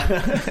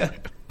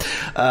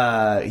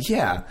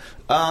 Yeah.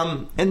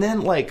 And then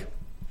like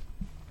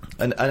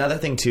another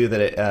thing too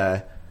that it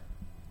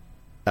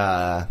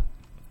I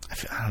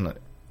don't know.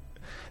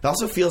 It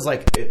also feels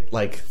like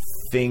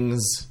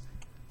things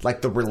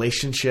like the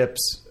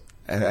relationships.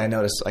 I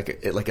noticed like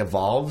it like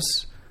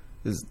evolves.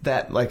 Is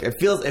that like it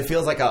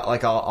feels like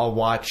I'll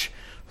watch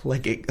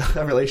like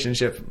a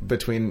relationship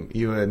between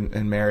you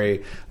and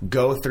Mary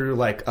go through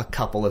like a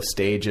couple of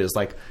stages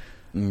like.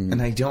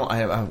 And I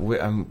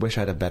wish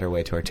I had a better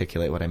way to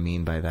articulate what I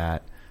mean by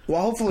that.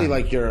 Well, hopefully,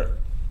 like your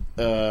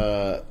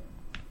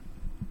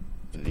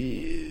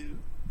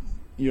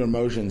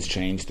emotions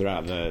change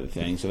throughout the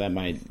thing, so that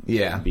might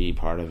be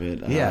part of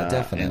it. Yeah,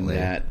 definitely.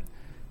 And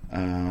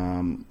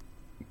that,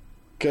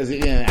 because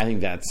I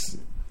think that's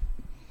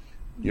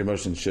your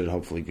emotions should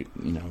hopefully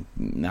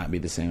not be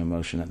the same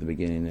emotion at the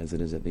beginning as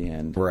it is at the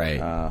end,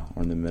 right? Or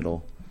in the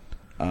middle.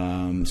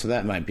 So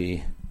that might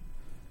be.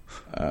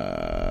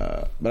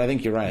 But I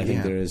think you're right. I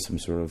think there is some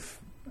sort of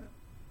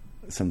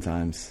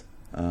sometimes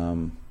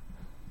an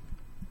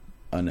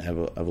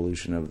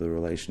evolution of the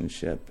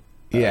relationship.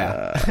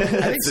 Yeah, I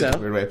think so. That's a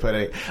weird way of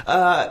putting it.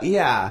 I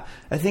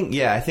think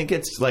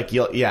it's like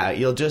you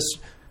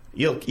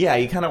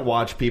kind of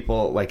watch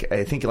people like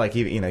I think like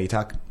you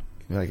talk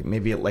like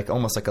maybe like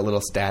almost like a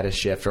little status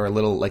shift or a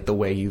little like the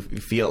way you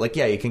feel like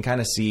you can kind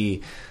of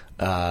see.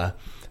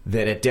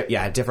 That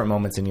at different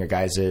moments in your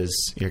guys'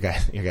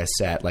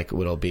 set, like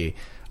it'll be,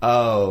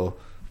 oh,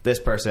 this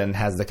person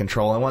has the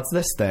control and wants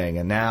this thing,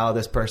 and now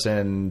this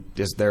person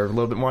they're a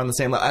little bit more on the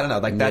same level. I don't know,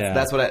 like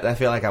that's what I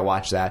feel like. I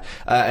watch that,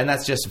 and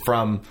that's just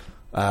from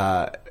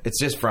it's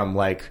just from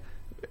like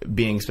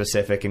being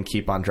specific and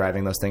keep on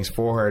driving those things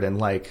forward, and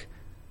like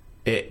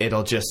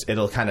it'll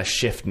kind of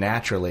shift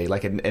naturally,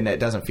 like and it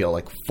doesn't feel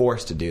like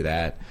forced to do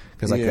that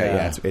because like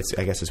it's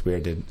I guess it's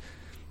weird to.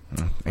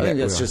 I think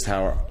that's just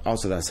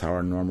that's how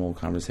our normal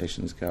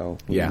conversations go.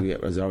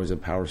 There's always a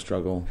power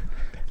struggle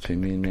between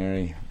me and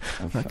Mary.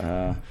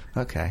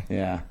 Okay.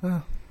 Yeah.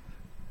 Oh,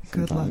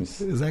 good luck.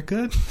 Is that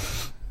good?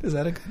 Is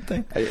that a good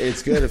thing?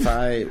 It's good if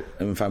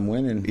I'm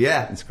winning.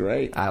 Yeah, it's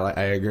great.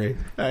 I agree.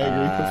 I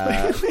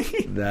agree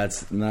completely.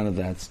 None of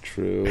that's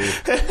true.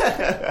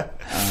 I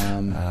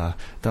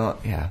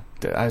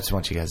just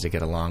want you guys to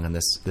get along in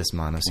this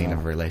mono scene of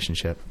a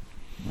relationship.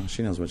 Well,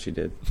 she knows what she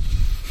did.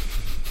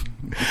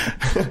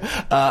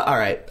 All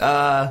right.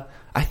 I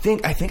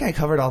think I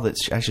covered all that.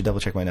 I should double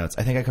check my notes.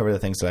 I think I covered the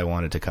things that I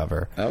wanted to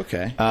cover.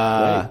 Okay.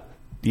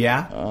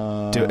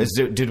 Yeah.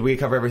 Did we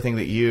cover everything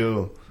that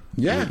you?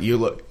 Yeah.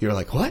 You're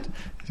like what?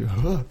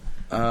 Yeah.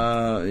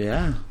 All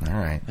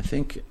right. I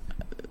think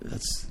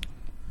that's.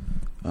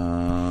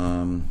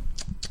 What?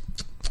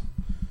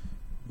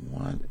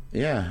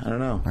 Yeah. I don't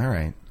know. All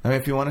right. I mean,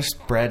 if you want to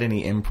spread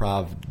any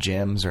improv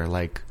gems or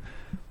like,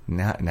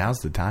 now's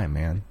the time,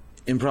 man.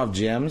 Improv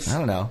gems? I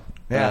don't know.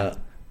 Yeah.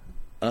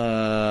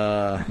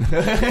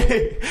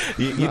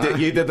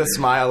 You did the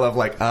smile of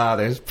like,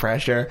 there's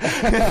pressure.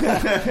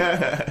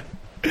 Yeah,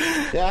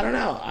 I don't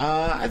know.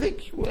 I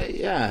think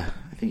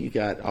you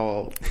got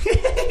all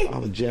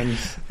the gems.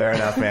 Fair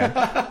enough, man.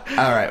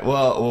 All right.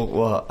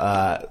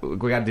 Well,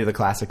 we got to do the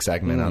classic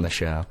segment on the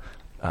show,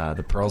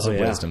 the Pearls of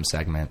Wisdom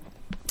segment.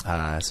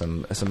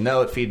 Some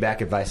note, feedback,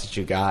 advice that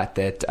you got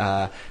that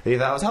you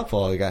thought was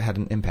helpful, had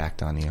an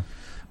impact on you.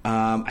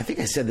 I think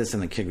I said this in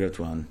the Kid Gripped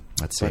one.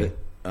 Let's see.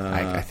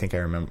 I think I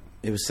remember.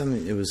 It was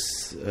something. It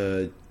was.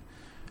 I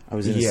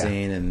was in a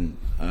scene and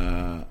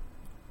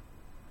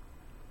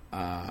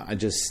I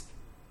just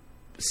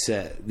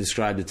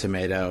described a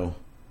tomato,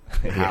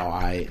 how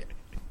I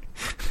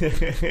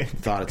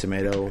thought a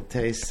tomato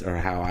tastes, or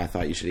how I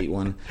thought you should eat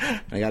one.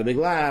 And I got a big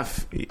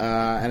laugh,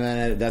 and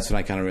then that's when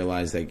I kind of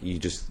realized that you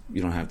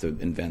don't have to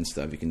invent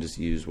stuff. You can just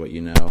use what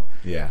you know.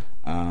 Yeah.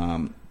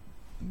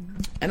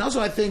 And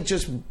also, I think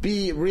just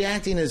be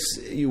reacting as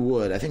you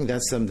would. I think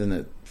that's something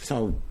that.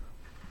 So,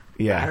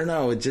 I don't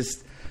know. It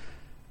just,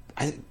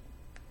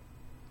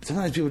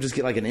 sometimes people just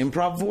get like an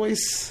improv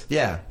voice,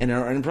 and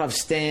an improv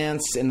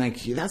stance, and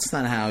like that's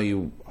not how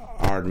you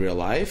are in real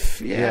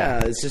life.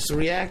 It's just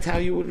react how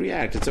you would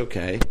react. It's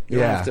okay. You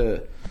don't have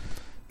to.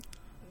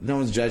 No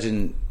one's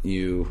judging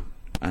you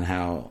on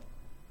how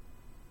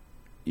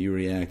you're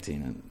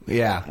reacting.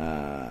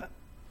 I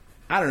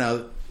don't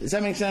know. Does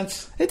that make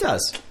sense? It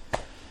does.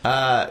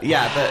 Are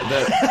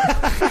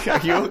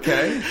you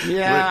okay?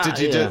 Yeah,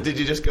 Did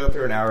you just go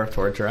through an hour of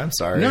torture? I'm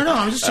sorry. No,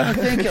 I'm just trying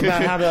to think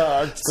about how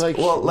to like.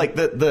 Well, like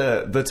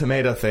the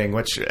tomato thing,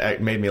 which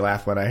made me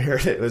laugh when I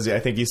heard it, was I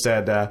think you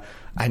said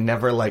I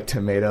never liked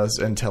tomatoes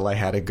until I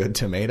had a good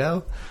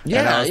tomato. Yeah,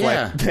 and I was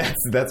yeah. like,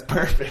 that's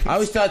perfect. I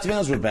always thought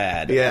tomatoes were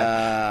bad.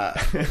 Yeah.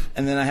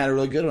 And then I had a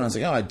really good one. I was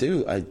like, oh, I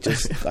do. I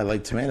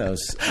like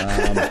tomatoes.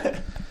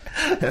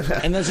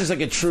 And that's just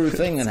like a true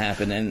thing that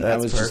happened. And That's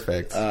I was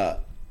perfect.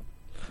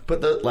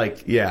 But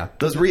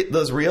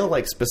those real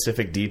like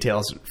specific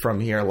details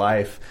from your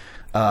life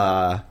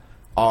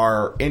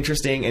are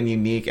interesting and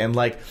unique, and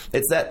like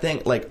it's that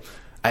thing like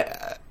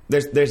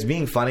there's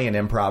being funny in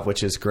improv,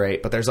 which is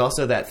great, but there's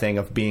also that thing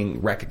of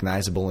being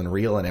recognizable and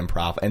real in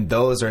improv, and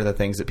those are the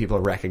things that people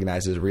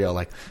recognize as real,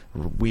 like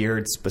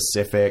weird,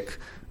 specific,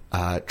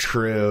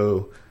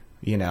 true.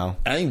 You know,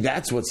 I think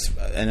that's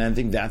I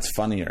think that's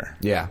funnier.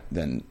 Yeah.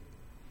 Than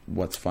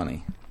what's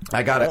funny.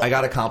 I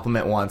got a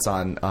compliment once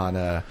on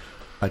a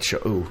show.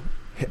 Ooh,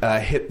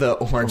 hit the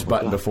orange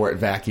button before it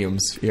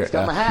vacuums. Here,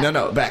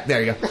 no, back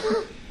there you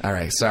go. All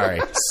right, sorry.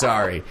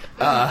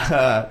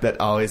 That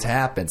always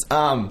happens.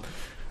 I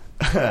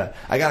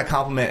got a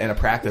compliment in a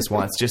practice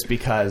once just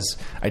because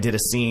I did a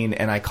scene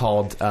and I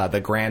called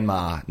the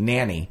grandma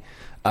Nanny,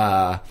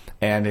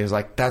 and he was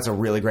like, "That's a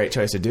really great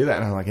choice to do that."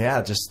 And I'm like,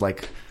 "Yeah, just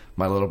like."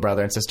 My little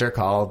brother and sister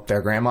called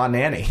their grandma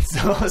Nanny.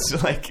 So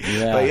it's like,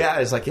 but yeah,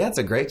 it's like, yeah, it's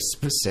a great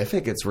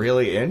specific. It's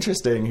really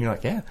interesting. You're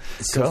like, yeah,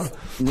 cool.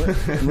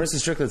 Marissa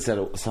Strickland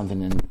said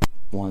something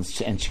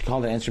once, and she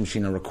called the answering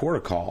machine a recorder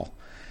call.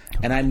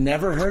 And I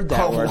never heard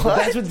that word. But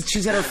that's what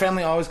she said her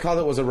family always called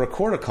it, was a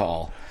recorder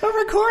call. A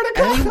recorder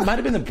call? I think it might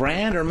have been the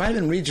brand or it might have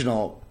been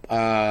regional.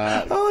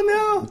 Oh,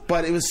 no.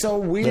 But it was so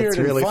weird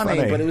and really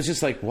funny. but it was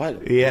just like,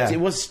 what? Yeah. It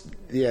was,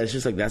 it's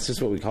just like, that's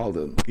just what we called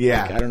it.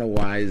 Yeah. Like, I don't know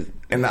why.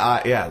 And the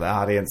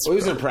audience. It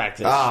was in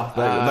practice.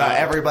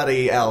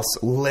 Everybody else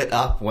lit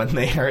up when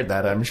they heard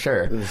that, I'm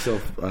sure. It was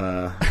so,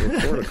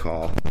 recorder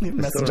call.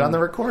 Message on the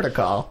recorder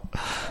call.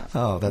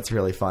 Oh, that's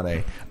really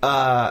funny.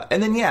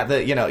 And then,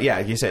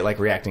 you say like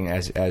reacting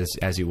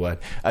as you would.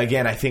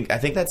 Again, I think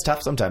that's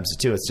tough sometimes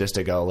too. It's just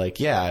to go like,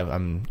 yeah,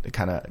 I'm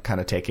kind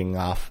of taking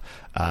off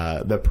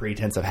the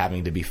pretense of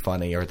having to be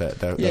funny or the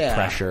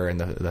pressure and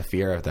the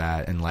fear of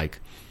that, and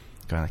like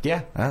going like,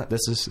 yeah,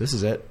 this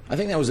is it. I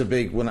think that was a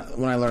big when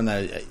I learned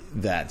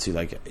that too.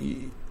 Like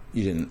you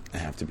don't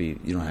have to be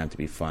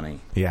funny.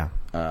 Yeah.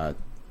 To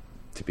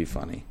be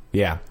funny.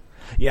 Yeah.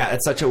 Yeah.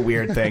 It's such a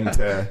weird thing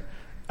to.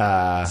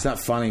 It's not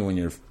funny when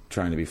you're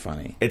trying to be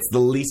funny. It's the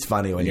least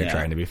funny when you're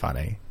trying to be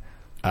funny.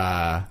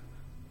 I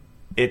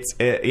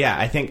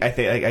think like,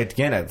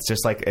 again, it's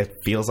just like it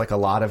feels like a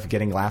lot of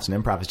getting laughs in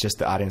improv is just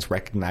the audience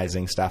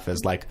recognizing stuff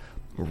as like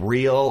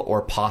real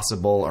or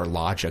possible or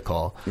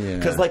logical.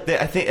 Because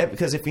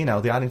because if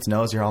the audience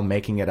knows you're all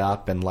making it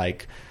up and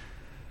like,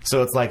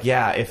 so it's like,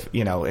 yeah, if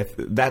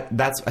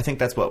that's I think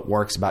that's what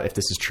works about if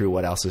this is true,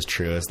 what else is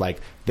true is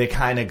like they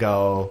kind of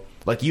go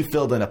like you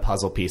filled in a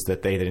puzzle piece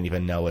that they didn't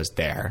even know was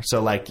there.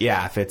 So like,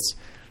 yeah, if it's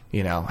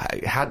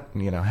how'd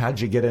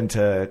you get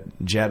into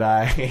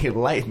Jedi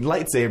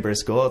lightsaber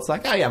school? It's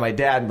like, oh yeah, my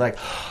dad. Like,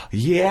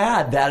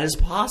 yeah, that is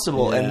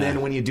possible. Yeah. And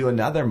then when you do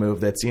another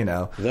move, that's if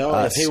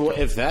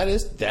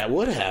that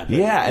would happen.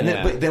 Yeah, and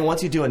then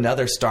once you do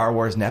another Star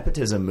Wars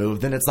nepotism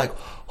move, then it's like,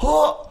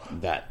 oh,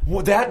 that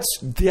would happen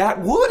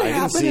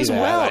as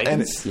well.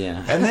 And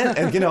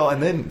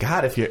then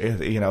God, if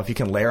you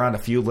can layer on a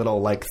few little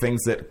like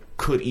things that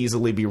could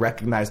easily be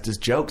recognized as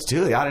jokes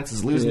too, the audience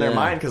is losing their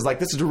mind because like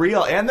this is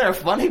real and there are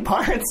funny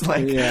parts.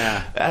 Like,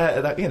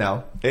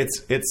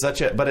 it's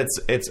such a, but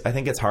it's I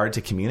think it's hard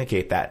to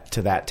communicate that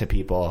to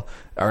people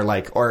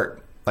or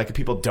if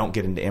people don't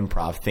get into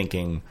improv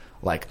thinking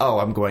like, oh,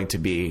 I'm going to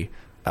be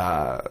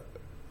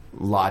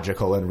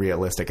logical and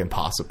realistic and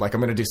possible. Like I'm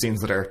going to do scenes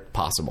that are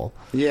possible.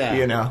 Yeah,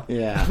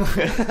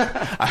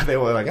 Yeah. They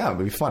were like, oh,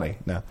 it'll be funny.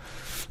 No.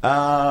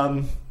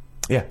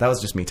 Yeah, that was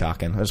just me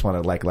talking. I just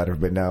want to like let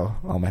everybody know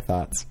all my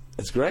thoughts.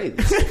 It's great.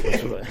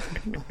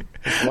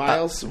 Why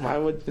else? Why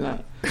would you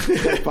not?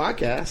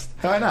 Podcast.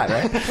 Why not,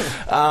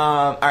 right?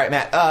 All right,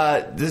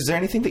 Matt. Is there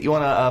anything that you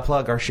want to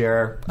plug or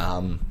share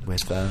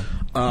with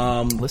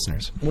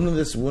listeners? When's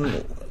this going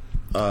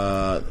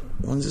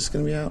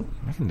to be out?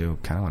 I can do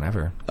kind of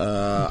whenever.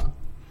 Well,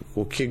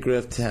 Kid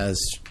Grift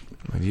has...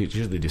 You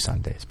usually do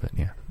Sundays, but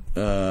yeah.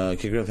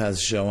 Kid Grift has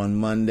a show on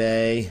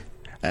Monday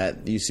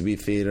at UCB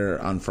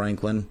Theater on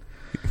Franklin.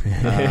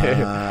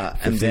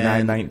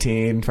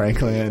 5919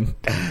 Franklin.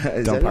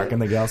 Don't park in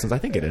the Gelsons. I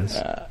think it is.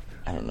 I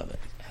don't know the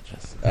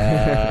address.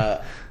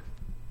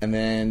 And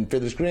then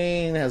Fiddler's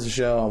Green has a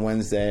show on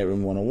Wednesday at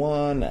Room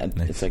 101. Nice.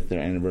 It's like their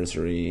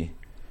anniversary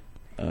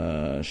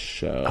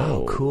show.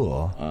 Oh,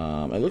 cool.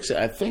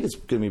 I think it's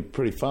going to be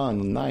pretty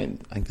fun night.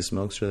 I think the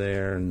Smokes are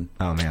there. And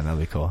oh man, that'll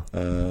be cool.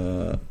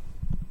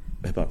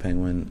 Hip Hop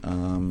Penguin.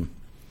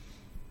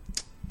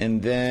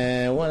 And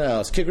then what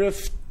else? Kid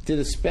Griff did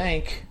a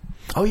spank.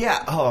 Oh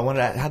yeah. Oh, I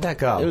wanted. How'd that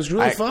go? It was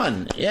really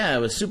fun. Yeah, it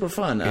was super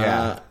fun.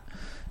 Yeah.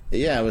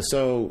 It was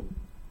so.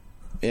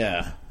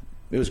 Yeah,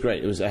 It was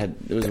great. It was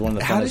one of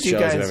the How funnest did you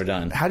shows guys? I've ever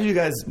done. How did you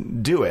guys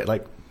do it?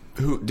 Like,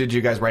 who did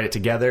you guys write it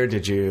together?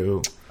 Did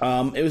you?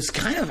 It was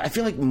kind of. I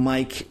feel like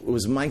Mike's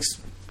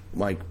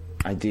like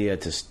idea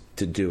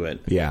to do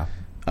it. Yeah.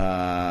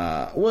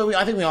 Well,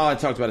 I think we all had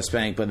talked about a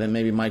spank, but then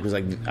maybe Mike was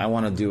like, "I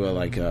want to do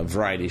a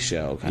variety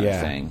show kind of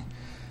thing,"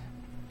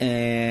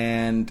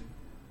 and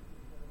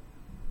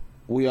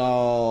we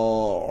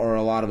all, or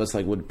a lot of us,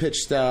 like would pitch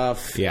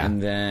stuff. Yeah.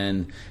 And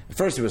then at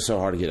first it was so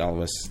hard to get all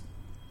of us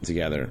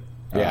together.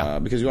 Yeah.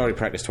 Because we already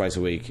practiced twice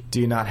a week.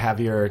 Do you not have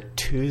your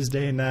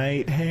Tuesday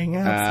night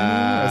hangouts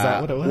anymore? Is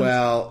that what it was?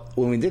 Well,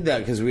 when we did that,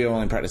 because we were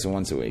only practicing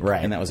once a week,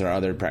 Right. and that was our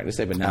other practice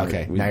day. But now,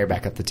 now you're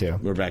back at the 2.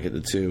 We're back at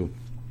the 2.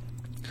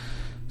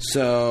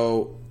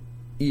 So,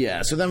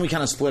 yeah. So then we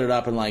kind of split it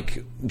up and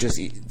like just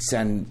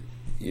send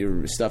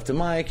your stuff to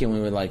Mike, and we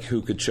would like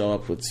who could show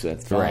up.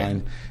 That's fine.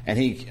 Right. And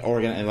he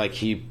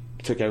he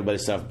took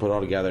everybody's stuff, put it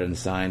all together, and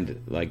signed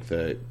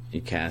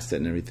he cast it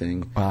and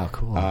everything. Wow,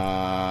 cool.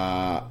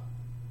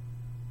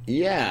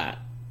 Yeah.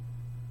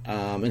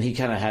 And he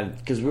kind of had,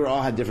 because we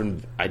all had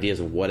different ideas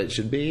of what it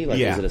should be. Like,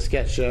 Yeah. is it a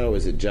sketch show?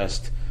 Is it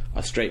just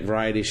a straight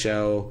variety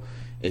show?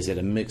 Is it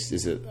a mix?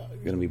 Is it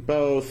going to be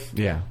both?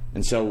 Yeah.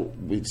 And so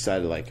we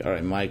decided, like, all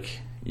right, Mike,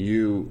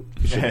 we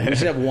should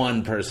have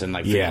one person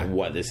figure out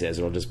what this is.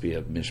 It'll just be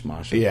a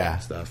mishmash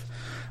of stuff.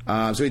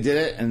 So we did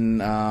it,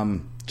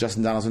 and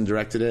Justin Donaldson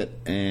directed it,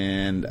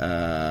 and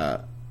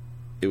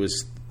it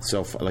was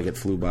so fun. It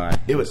flew by.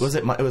 It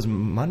was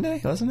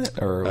Monday, wasn't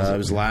it? Or It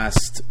was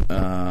last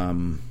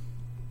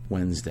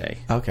Wednesday.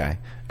 Okay.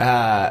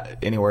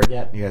 Any word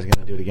yet? You guys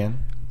gonna do it again?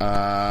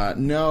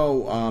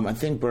 No. I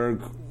think Berg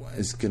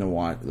is gonna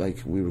watch.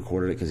 We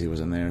recorded it because he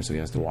wasn't there, so he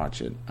has to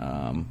watch it.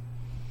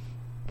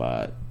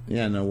 But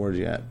yeah, no word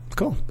yet.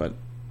 Cool. But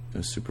it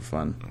was super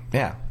fun.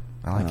 Yeah,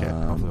 I like it.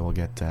 Hopefully, we'll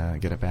get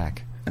it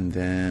back. And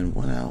then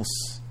what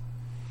else?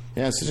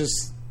 Yeah, so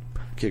just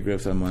Kid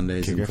Griff on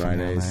Mondays and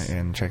Fridays,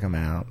 and check them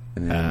out.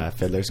 and then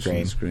Fiddler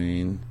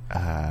Screen.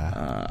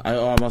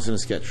 I'm also in a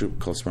sketch troupe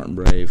called Smart and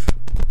Brave.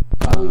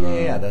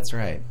 Yeah, that's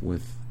right.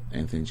 With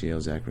Anthony Gio,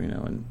 Zach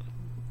Reno, and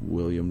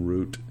William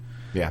Root.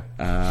 Yeah.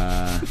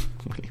 And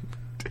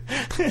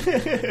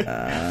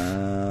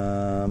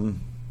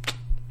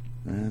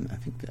I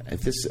think that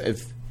if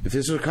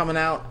this were coming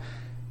out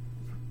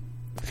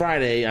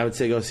Friday, I would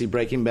say go see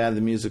Breaking Bad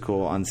the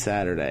musical on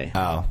Saturday.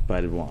 Oh,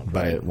 but it won't.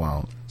 But right? it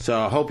won't. So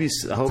I hope you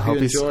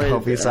enjoyed.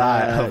 Hope you saw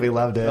it. Hope you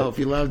loved it. Hope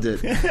you loved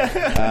it.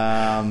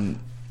 Yeah,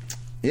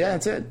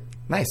 that's it.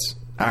 Nice.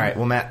 All right.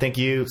 Well, Matt, thank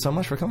you so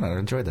much for coming. I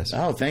enjoyed this.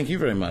 Oh, thank you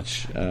very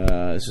much.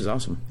 This is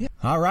awesome. Yeah.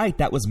 All right,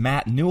 that was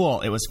Matt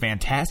Newell. It was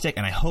fantastic,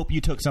 and I hope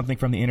you took something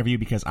from the interview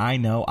because I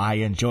know I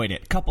enjoyed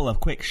it. Couple of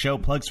quick show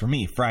plugs for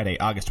me. Friday,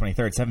 August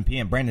 23rd, 7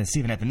 p.m., Brandon and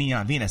Steven at the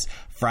Neon Venus.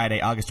 Friday,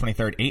 August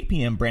 23rd, 8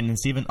 p.m., Brandon and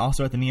Steven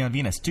also at the Neon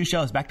Venus. 2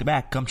 shows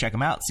back-to-back. Come check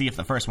them out. See if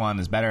the first one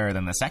is better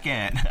than the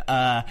second.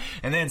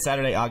 And then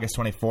Saturday, August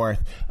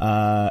 24th,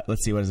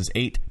 let's see, what is this,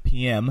 8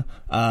 p.m.,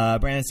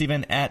 Brandon and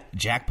Steven at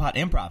Jackpot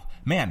Improv.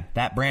 Man,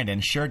 that Brandon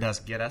sure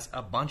does get us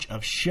a bunch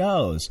of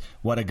shows.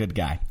 What a good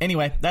guy.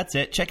 Anyway, that's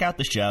it. Check out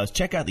the shows.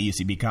 Check out the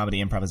UCB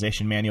Comedy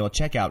Improvisation Manual.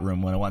 Check out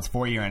Room 101's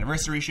 4-year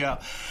anniversary show.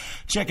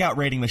 Check out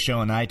Rating the Show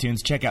on iTunes.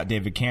 Check out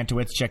David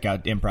Kantowitz. Check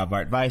out Improv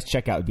Art Vice.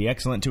 Check out Be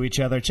Excellent to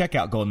Each Other. Check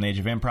out Golden Age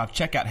of Improv.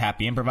 Check out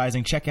Happy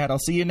Improvising. Check out I'll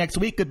See You Next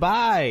Week.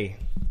 Goodbye.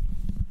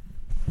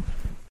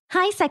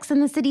 Hi, Sex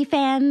and the City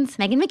fans.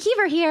 Megan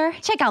McKeever here.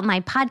 Check out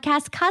my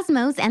podcast,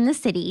 Cosmos and the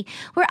City,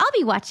 where I'll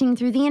be watching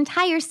through the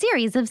entire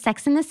series of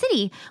Sex and the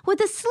City with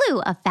a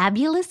slew of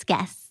fabulous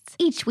guests.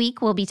 Each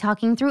week, we'll be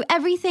talking through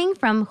everything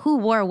from who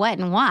wore what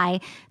and why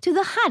to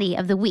the hottie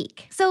of the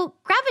week. So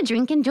grab a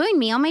drink and join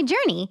me on my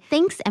journey.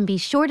 Thanks, and be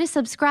sure to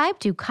subscribe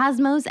to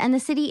Cosmos and the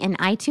City in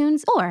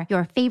iTunes or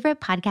your favorite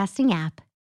podcasting app.